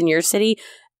us if it's in your city,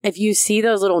 if you see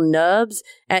those little nubs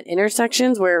at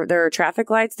intersections where there are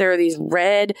traffic lights, there are these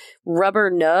red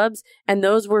rubber nubs, and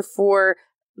those were for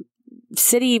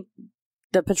the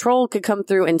patrol could come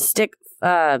through and stick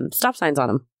stop signs on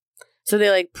them. So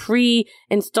they like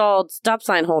pre-installed stop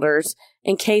sign holders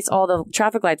in case all the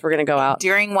traffic lights were going to go out.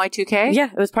 During Y2K?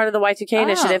 Yeah, it was part of the Y2K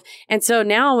initiative. And so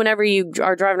now whenever you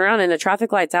are driving around and the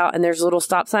traffic light's out and there's little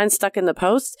stop signs stuck in the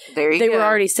posts, they were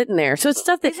already sitting there. So it's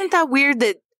stuff that... Isn't that weird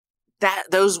that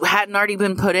those hadn't already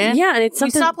been put in? Yeah, and it's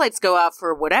something... Stoplights go out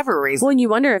for whatever reason. Well, and you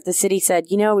wonder if the city said,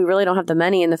 we really don't have the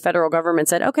money, and the federal government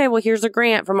said, okay, well, here's a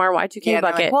grant from our Y2K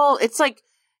bucket. Like, well, it's like,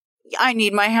 I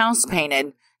need my house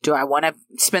painted. Do I want to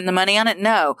spend the money on it?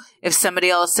 No. If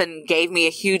somebody all of a sudden gave me a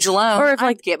huge loan, or if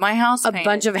I'd get my house painted. A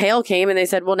bunch of hail came and they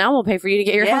said, well, now we'll pay for you to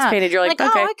get your house painted. You're like,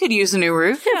 okay. I could use a new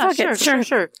roof. Yeah,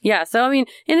 sure. Yeah, so I mean,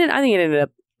 I think it ended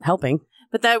up helping.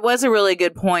 But that was a really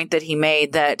good point that he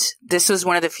made, that this was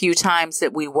one of the few times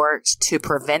that we worked to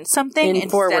prevent something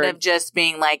instead of just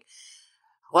being like,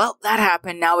 well, that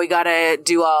happened. Now we got to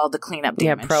do all the cleanup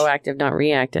damage. Yeah, proactive, not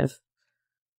reactive.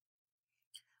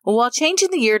 Well, while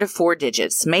changing the year to 4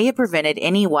 digits may have prevented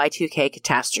any Y2K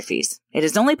catastrophes, it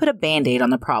has only put a Band-Aid on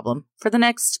the problem for the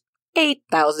next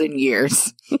 8,000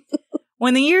 years.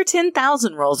 When the year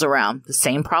 10,000 rolls around, the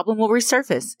same problem will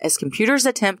resurface as computers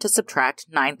attempt to subtract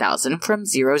 9,000 from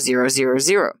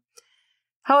 0000.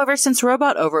 However, since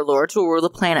robot overlords will rule the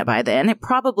planet by then, it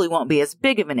probably won't be as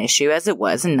big of an issue as it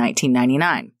was in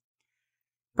 1999.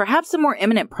 Perhaps the more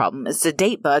imminent problem is the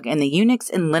date bug in the Unix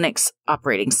and Linux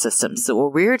operating systems that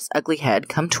will rear its ugly head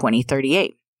come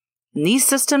 2038. In these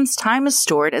systems, time is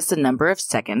stored as the number of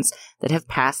seconds that have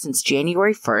passed since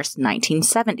January 1st,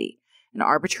 1970, an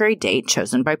arbitrary date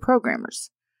chosen by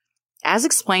programmers. As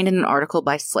explained in an article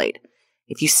by Slate,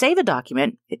 if you save a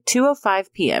document at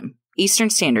 2:05 p.m. Eastern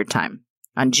Standard Time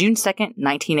on June 2nd,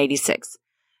 1986,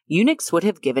 Unix would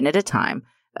have given it a time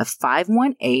of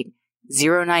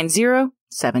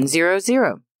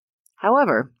 518-090-700.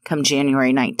 However, come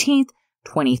January 19th,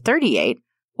 2038,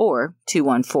 or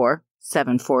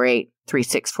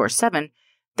 214-748-3647,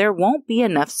 there won't be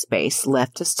enough space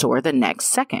left to store the next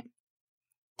second.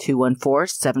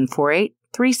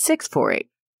 214-748-3648.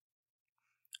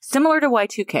 Similar to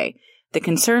Y2K, the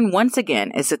concern once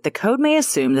again is that the code may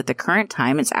assume that the current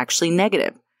time is actually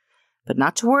negative. But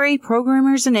not to worry,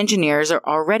 programmers and engineers are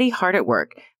already hard at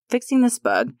work fixing this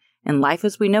bug, and life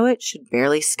as we know it should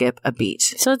barely skip a beat.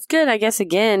 So it's good, I guess,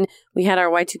 again, we had our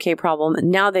Y2K problem,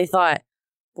 and now they thought,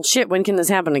 well, shit, when can this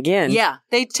happen again? Yeah,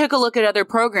 they took a look at other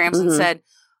programs and said,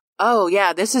 oh,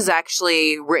 yeah, this is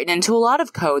actually written into a lot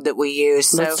of code that we use.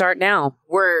 So let's start now.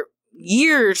 We're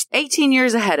 18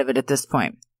 years ahead of it at this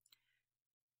point.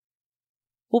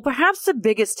 Well, perhaps the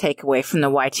biggest takeaway from the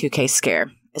Y2K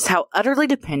scare is how utterly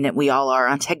dependent we all are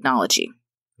on technology.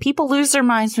 People lose their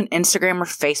minds when Instagram or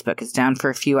Facebook is down for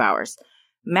a few hours.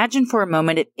 Imagine for a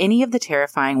moment if any of the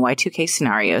terrifying Y2K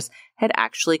scenarios had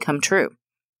actually come true.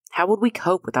 How would we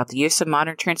cope without the use of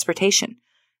modern transportation?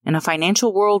 In a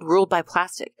financial world ruled by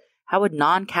plastic, how would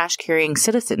non-cash carrying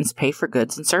citizens pay for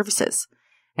goods and services?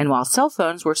 And while cell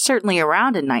phones were certainly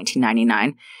around in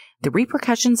 1999, the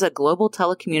repercussions a global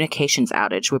telecommunications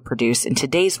outage would produce in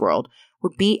today's world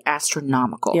would be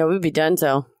astronomical. Yeah, we'd be done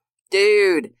so.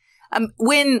 Dude,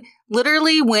 when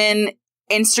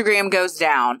Instagram goes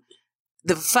down,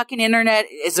 the fucking internet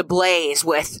is ablaze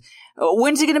with,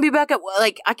 when's it going to be back up?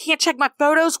 Like, I can't check my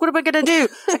photos. What am I going to do?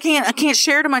 I can't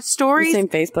share to my stories. Same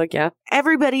Facebook, yeah.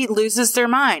 Everybody loses their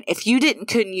mind. If you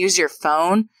couldn't use your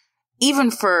phone,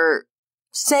 even for,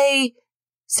 say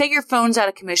your phone's out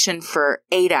of commission for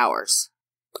 8 hours.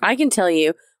 I can tell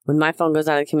you when my phone goes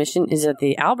out of commission is at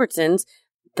the Albertsons,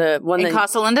 the one in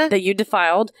Casa Linda that you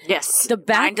defiled. Yes, the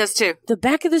back, mine does too. The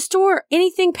back of the store,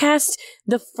 anything past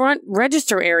the front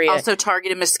register area. Also,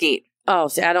 Target and Mesquite. Oh,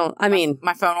 see,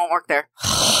 my phone won't work there.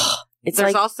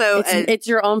 It's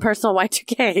your own personal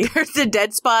Y2K. There's a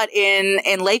dead spot in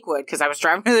Lakewood because I was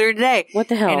driving there today. What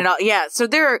the hell? So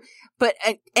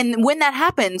and when that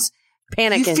happens,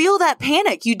 panic. You feel that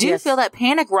panic. You do feel that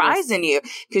panic rise in you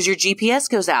because your GPS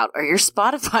goes out or your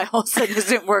Spotify all of a sudden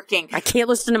isn't working. I can't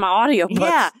listen to my audio books.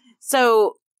 Yeah.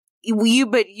 So you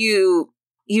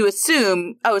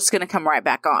assume, it's going to come right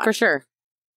back on. For sure.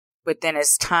 But then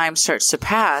as time starts to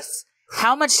pass,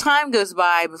 how much time goes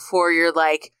by before you're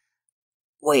like,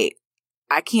 wait,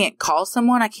 I can't call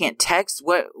someone? I can't text?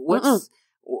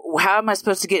 How am I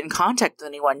supposed to get in contact with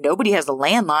anyone? Nobody has a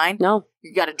landline. No.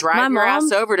 You got to drive your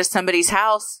ass over to somebody's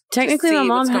house. Technically, to see my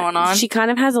mom, what's going on. She kind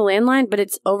of has a landline, but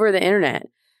it's over the internet.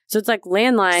 So it's like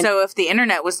landline. So if the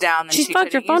internet was down, then she's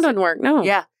fucked. Your phone doesn't work. No.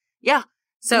 Yeah. Yeah.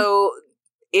 So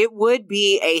it would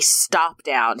be a stop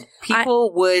down.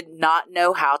 People would not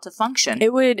know how to function.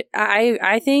 It would.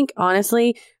 I think,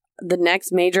 honestly, the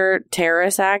next major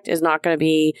terrorist act is not going to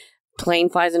be plane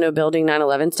flies into a building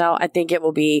 9/11 style. I think it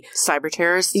will be cyber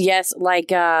terrorists. Yes, like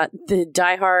the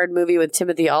Die Hard movie with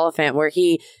Timothy Olyphant, where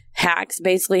he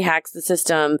basically hacks the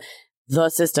system,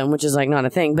 which is like not a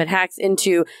thing, but hacks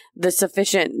into the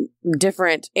sufficient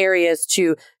different areas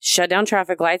to shut down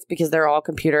traffic lights because they're all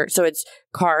computer. So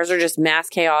cars are just mass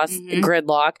chaos,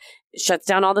 gridlock, shuts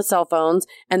down all the cell phones,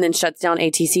 and then shuts down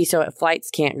ATC so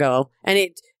flights can't go. And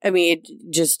it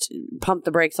just pumped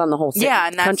the brakes on the whole country. Yeah,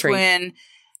 and that's when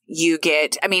you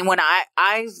get, when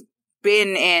I've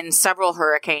been in several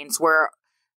hurricanes where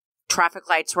traffic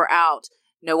lights were out,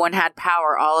 no one had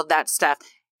power, all of that stuff.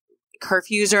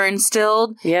 Curfews are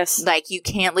instilled. Yes. Like you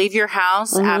can't leave your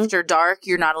house after dark.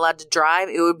 You're not allowed to drive.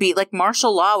 It would be like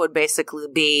martial law would basically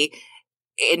be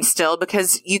instilled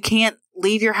because you can't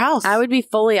leave your house. I would be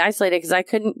fully isolated because I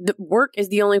couldn't. Work is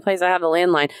the only place I have a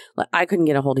landline. I couldn't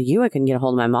get a hold of you. I couldn't get a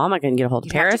hold of my mom. I couldn't get a hold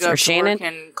of Paris or Shannon. Work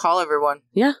and call everyone.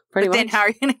 Yeah, pretty much. But then how are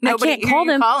you going to? Nobody I can't call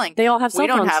them. Calling. They all have cell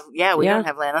phones. We don't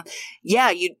have landline.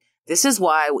 Yeah, this is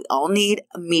why we all need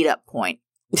a meetup point.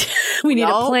 we need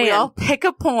a plan. We all pick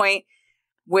a point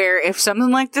where if something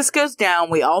like this goes down,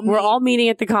 we're all meeting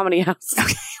at the Comedy House.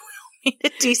 Okay.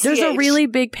 DCH. There's a really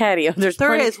big patio.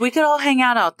 There is. We could all hang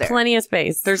out there. Plenty of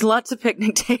space. There's lots of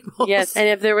picnic tables. Yes, and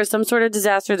if there was some sort of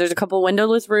disaster, there's a couple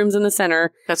windowless rooms in the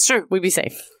center. That's true. We'd be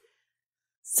safe.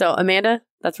 So, Amanda,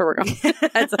 that's where we're going.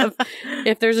 Heads up.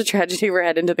 If there's a tragedy, we're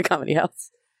heading to the Comedy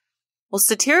House. Well,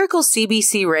 satirical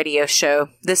CBC radio show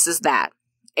This Is That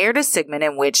aired a segment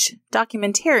in which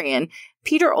documentarian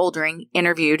Peter Oldring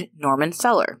interviewed Norman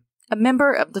Feller, a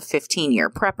member of the 15-year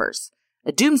Preppers,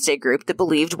 a doomsday group that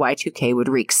believed Y2K would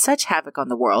wreak such havoc on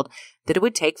the world that it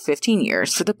would take 15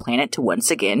 years for the planet to once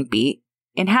again be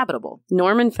inhabitable.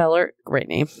 Norman Feller, great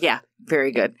name. Yeah,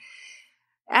 very good.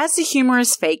 As the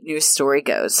humorous fake news story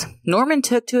goes, Norman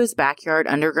took to his backyard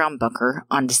underground bunker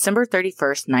on December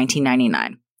 31st,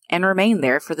 1999, and remained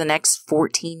there for the next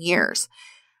 14 years.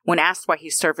 When asked why he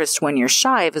surfaced 1 year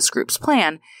shy of his group's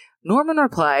plan, Norman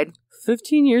replied,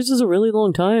 15 years is a really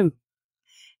long time.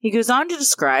 He goes on to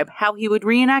describe how he would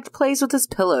reenact plays with his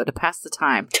pillow to pass the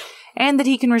time, and that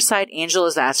he can recite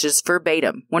Angela's Ashes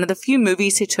verbatim, one of the few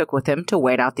movies he took with him to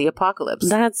wait out the apocalypse.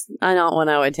 That's not one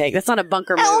I would take. That's not a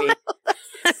bunker movie. No.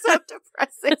 That's so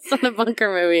depressing. It's not a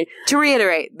bunker movie. To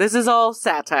reiterate, this is all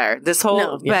satire.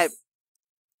 But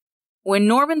when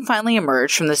Norman finally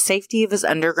emerged from the safety of his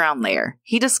underground lair,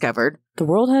 he discovered the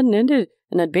world hadn't ended,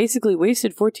 and I'd basically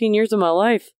wasted 14 years of my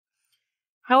life.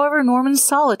 However, Norman's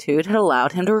solitude had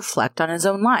allowed him to reflect on his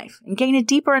own life and gain a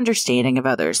deeper understanding of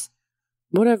others.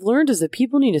 What I've learned is that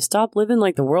people need to stop living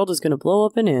like the world is going to blow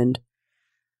up and end.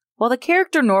 While the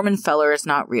character Norman Feller is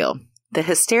not real, the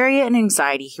hysteria and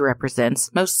anxiety he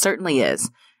represents most certainly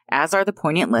is, as are the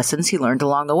poignant lessons he learned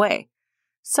along the way.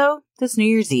 So, this New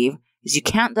Year's Eve, as you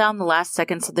count down the last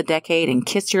seconds of the decade and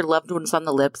kiss your loved ones on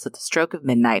the lips at the stroke of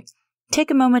midnight,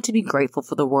 take a moment to be grateful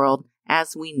for the world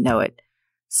as we know it.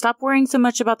 Stop worrying so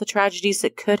much about the tragedies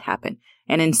that could happen,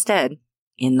 and instead,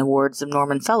 in the words of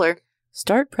Norman Feller,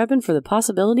 start prepping for the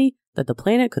possibility that the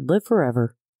planet could live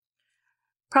forever.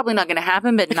 Probably not going to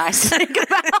happen, but nice to think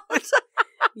about.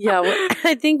 Yeah, well,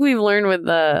 I think we've learned with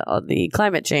the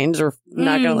climate change, we're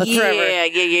not going to live forever.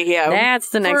 Yeah. That's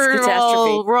the next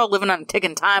catastrophe. We're all living on a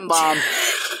ticking time bomb.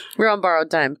 We're on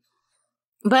borrowed time.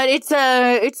 But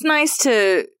it's nice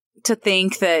to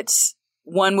think that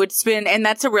one would spend, and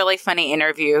that's a really funny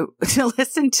interview to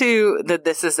listen to the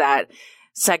This Is That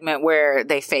segment where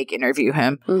they fake interview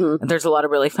him. Mm-hmm. There's a lot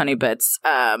of really funny bits.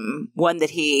 One that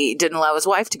he didn't allow his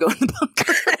wife to go in the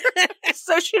bunker.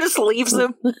 So she just leaves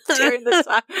him during the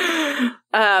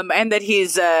time. And that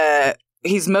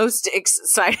he's most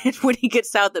excited when he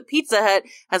gets out that Pizza Hut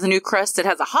has a new crust that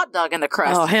has a hot dog in the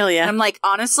crust. Oh, hell yeah. And I'm like,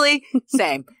 honestly,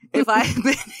 same. If I've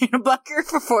been in a bunker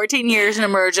for 14 years and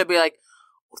emerge, I'd be like,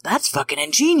 well, that's fucking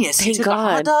ingenious. You took a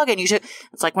hot dog and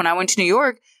it's like when I went to New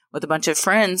York with a bunch of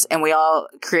friends and we all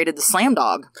created the Slam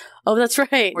Dog. Oh, that's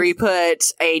right. Where you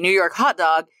put a New York hot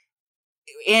dog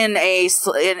in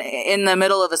the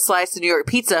middle of a slice of New York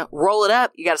pizza, roll it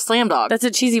up, you got a Slam Dog. That's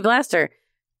a cheesy blaster.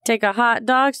 Take a hot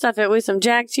dog, stuff it with some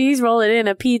jack cheese, roll it in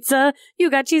a pizza. You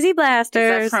got cheesy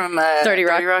blasters. Is that from 30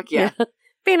 Rock? Yeah.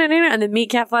 And the Meat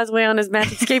Cat flies away on his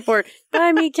magic skateboard.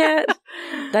 Bye, Meat Cat.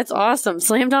 That's awesome.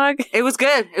 Slam Dog? It was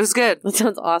good. That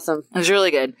sounds awesome. It was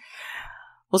really good.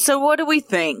 Well, so what do we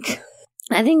think?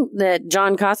 I think that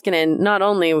John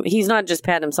Koskinen, he's not just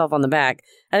patting himself on the back.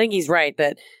 I think he's right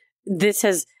that this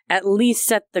has at least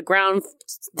set the ground,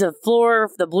 the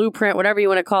floor, the blueprint, whatever you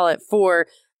want to call it, for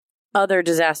other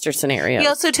disaster scenarios. He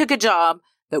also took a job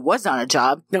that was not a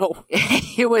job. No.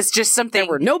 It was just something. There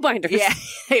were no binders. Yeah.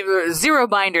 It was 0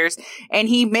 binders. And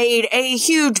he made a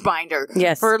huge binder.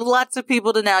 Yes. For lots of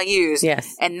people to now use.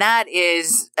 Yes. And that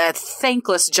is a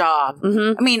thankless job.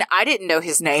 Mm-hmm. I mean, I didn't know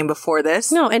his name before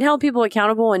this. No, and held people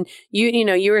accountable. And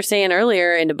you were saying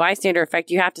earlier in the bystander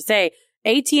effect, you have to say,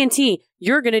 AT&T,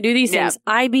 you're going to do these things.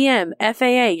 IBM,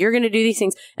 FAA, you're going to do these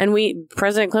things. And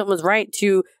President Clinton was right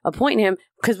to appoint him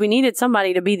because we needed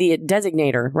somebody to be the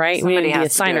designator, right? Somebody we needed the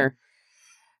has to do assigner. it.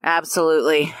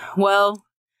 Absolutely. Well,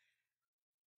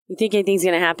 you think anything's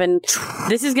going to happen?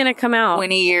 This is going to come out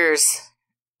 20 years.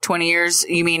 20 years,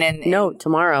 you mean No,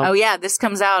 tomorrow. Oh, yeah, this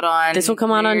comes out on This will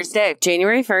come out New on Year's Day.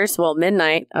 January 1st. Well,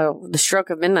 midnight. Oh, the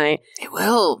stroke of midnight. It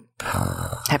will.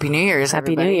 Happy New Year's,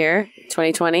 Happy everybody. New Year,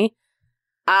 2020.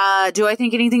 Do I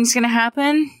think anything's going to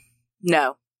happen?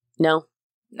 No. No.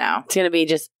 It's going to be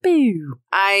just boo.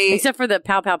 Except for the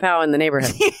pow, pow, pow in the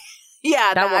neighborhood.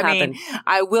 Yeah, that will happen.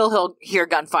 I will hear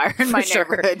gunfire in my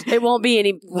neighborhood. It won't be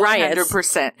any riots.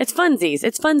 100%. It's funsies.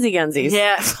 It's funsy gunsies.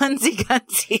 Yeah, funsy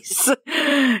gunsies.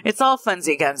 It's all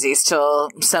funsy gunsies till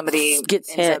somebody gets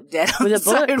ends hit up dead with on a the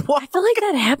bullet. sidewalk. I feel like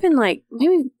that happened like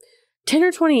maybe 10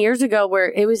 or 20 years ago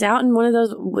where it was out in one of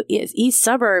those east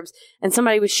suburbs and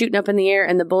somebody was shooting up in the air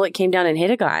and the bullet came down and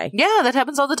hit a guy. Yeah, that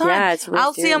happens all the time. Yeah, it's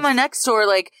I'll see on my next door,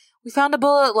 like, we found a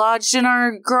bullet lodged in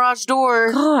our garage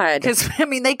door. God. Because,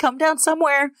 they come down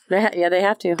somewhere. They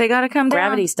have to. They got to come down.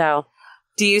 Gravity style.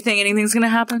 Do you think anything's going to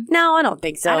happen? No, I don't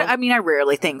think so. I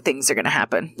rarely think things are going to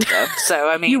happen.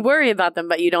 So, you worry about them,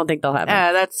 but you don't think they'll happen.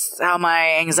 That's how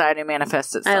my anxiety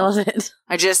manifests itself. I love it.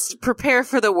 I just prepare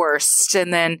for the worst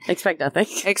and then expect nothing.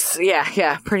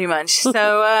 Yeah, pretty much.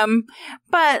 So,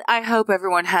 but I hope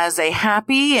everyone has a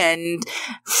happy and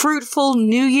fruitful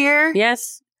New Year.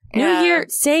 Yes. New Year,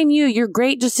 same you. You're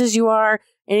great just as you are.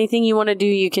 Anything you want to do,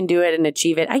 you can do it and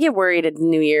achieve it. I get worried at the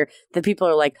New Year that people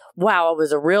are like, wow, I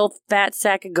was a real fat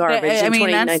sack of garbage in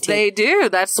 2019. They do.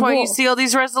 That's why you see all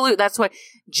these That's why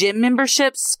gym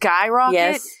memberships skyrocket.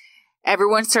 Yes.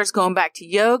 Everyone starts going back to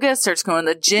yoga, starts going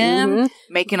to the gym,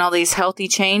 making all these healthy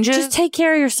changes. Just take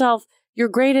care of yourself. You're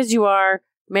great as you are.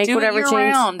 Make do whatever it change.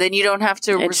 Round, then you don't have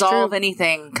to resolve true.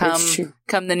 anything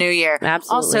come the New Year.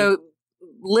 Absolutely. Also,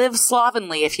 live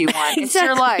slovenly if you want. Exactly. It's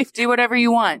your life. Do whatever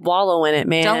you want. Wallow in it,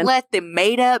 man. Don't let the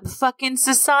made-up fucking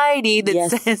society that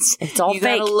says it's all you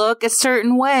fake. gotta look a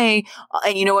certain way.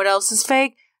 And you know what else is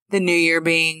fake? The New Year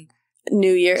being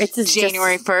New Year. It's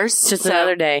January 1st. It's just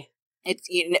another day. It's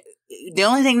the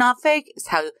only thing not fake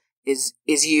is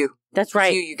you. That's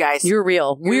right. It's you guys. You're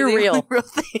real. We're the real. only real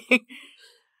thing.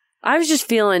 I was just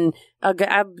feeling,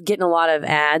 I'm getting a lot of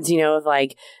ads, of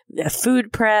like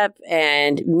food prep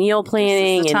and meal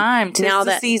planning. Tis the time. Tis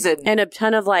the season. And a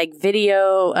ton of like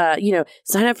video,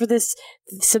 sign up for this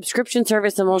subscription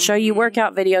service and we'll show you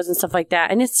workout videos and stuff like that.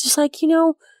 And it's just like,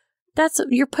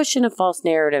 you're pushing a false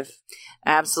narrative.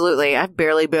 Absolutely. I've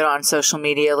barely been on social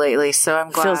media lately, so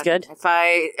I'm glad. Feels good.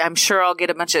 I'm sure I'll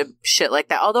get a bunch of shit like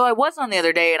that. Although I was on the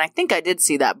other day, and I think I did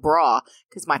see that bra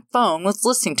because my phone was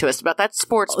listening to us about that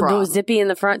sports bra. The zippy in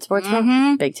the front sports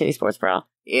bra? Big titty sports bra.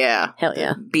 Yeah. Hell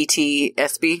yeah.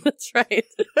 BTSB. That's right.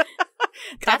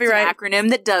 Copyright. That's an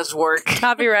acronym that does work.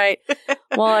 Copyright.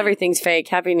 Well, everything's fake.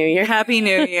 Happy New Year. Happy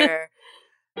New Year.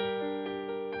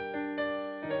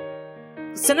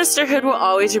 Sinisterhood will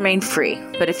always remain free,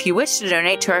 but if you wish to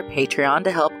donate to our Patreon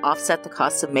to help offset the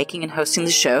costs of making and hosting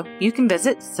the show, you can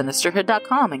visit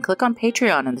sinisterhood.com and click on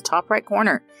Patreon in the top right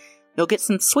corner. You'll get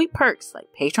some sweet perks like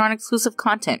Patreon-exclusive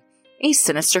content, a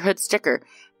Sinisterhood sticker,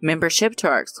 membership to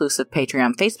our exclusive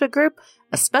Patreon Facebook group,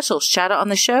 a special shout-out on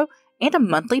the show, and a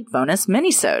monthly bonus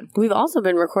minisode. We've also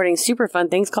been recording super fun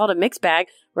things called a mix bag,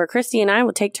 where Christy and I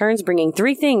will take turns bringing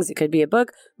 3 things. It could be a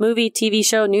book, movie, TV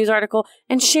show, news article,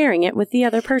 and sharing it with the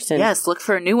other person. Yes, look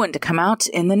for a new one to come out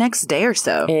in the next day or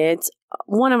so. It's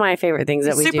one of my favorite things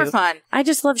that we do. Super fun. I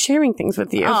just love sharing things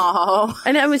with you. Oh,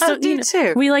 and I was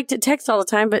too. We like to text all the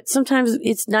time, but sometimes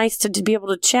it's nice to be able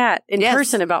to chat in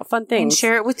person about fun things. And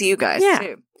share it with you guys,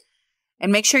 too.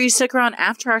 And make sure you stick around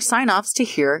after our sign-offs to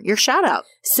hear your shout-out.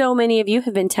 So many of you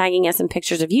have been tagging us in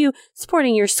pictures of you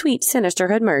sporting your sweet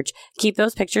Sinisterhood merch. Keep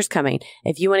those pictures coming.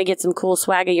 If you want to get some cool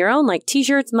swag of your own, like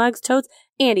t-shirts, mugs, totes,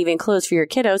 and even clothes for your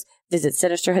kiddos, visit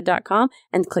sinisterhood.com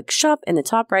and click shop in the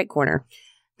top right corner.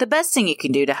 The best thing you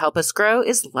can do to help us grow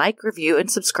is like, review, and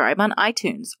subscribe on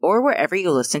iTunes or wherever you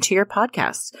listen to your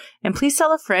podcasts. And please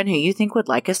tell a friend who you think would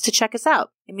like us to check us out.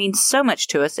 It means so much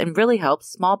to us and really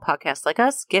helps small podcasts like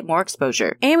us get more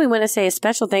exposure. And we want to say a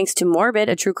special thanks to Morbid,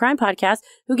 a true crime podcast,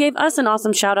 who gave us an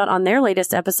awesome shout out on their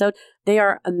latest episode. They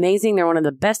are amazing. They're one of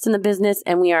the best in the business,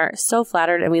 and we are so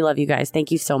flattered, and we love you guys.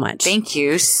 Thank you so much. Thank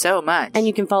you so much. And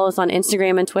you can follow us on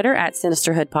Instagram and Twitter at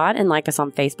SinisterhoodPod and like us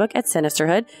on Facebook at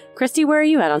Sinisterhood. Christy, where are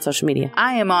you at on social media?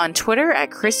 I am on Twitter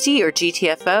at Christy or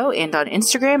GTFO and on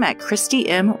Instagram at Christy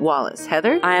M. Wallace.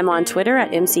 Heather? I am on Twitter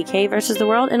at MCK versus the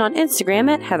world and on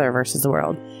Instagram at Heather versus the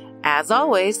world. As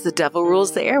always, the devil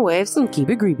rules the airwaves. And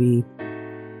keep it creepy.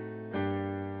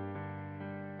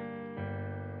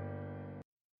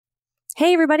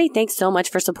 Hey everybody, thanks so much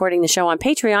for supporting the show on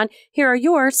Patreon. Here are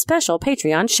your special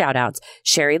Patreon shoutouts.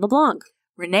 Sherry LeBlanc,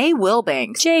 Renee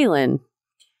Wilbanks, Jalen,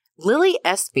 Lily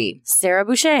Espy, Sarah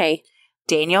Boucher,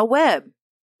 Danielle Webb,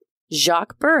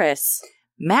 Jacques Burris,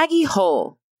 Maggie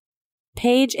Hull,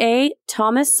 Paige A.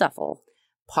 Thomas Suffel,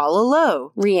 Paula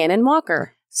Lowe, Rhiannon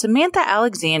Walker, Samantha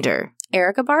Alexander,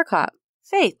 Erica Barkott,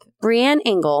 Faith, Brianne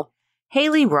Engel,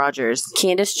 Haley Rogers,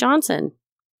 Candace Johnson,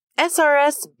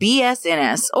 SRS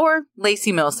BSNS or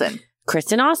Lacey Milson,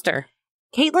 Kristen Oster,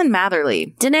 Caitlin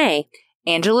Matherly, Danae,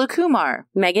 Angela Kumar,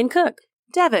 Megan Cook,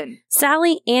 Devin,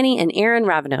 Sally, Annie, and Aaron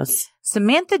Ravenos,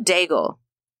 Samantha Daigle,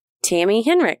 Tammy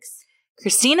Henricks,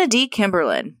 Christina D.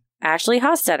 Kimberlin, Ashley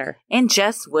Hostetter, and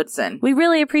Jess Woodson. We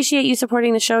really appreciate you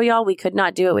supporting the show, y'all. We could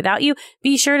not do it without you.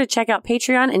 Be sure to check out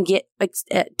Patreon and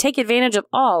take advantage of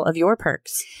all of your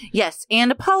perks. Yes,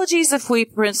 and apologies if we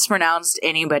mispronounced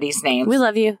anybody's name. We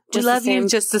love you. We love you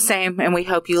just the same, and we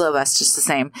hope you love us just the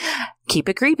same. Keep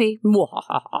it creepy.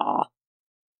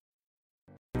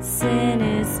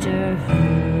 Sinisterhood.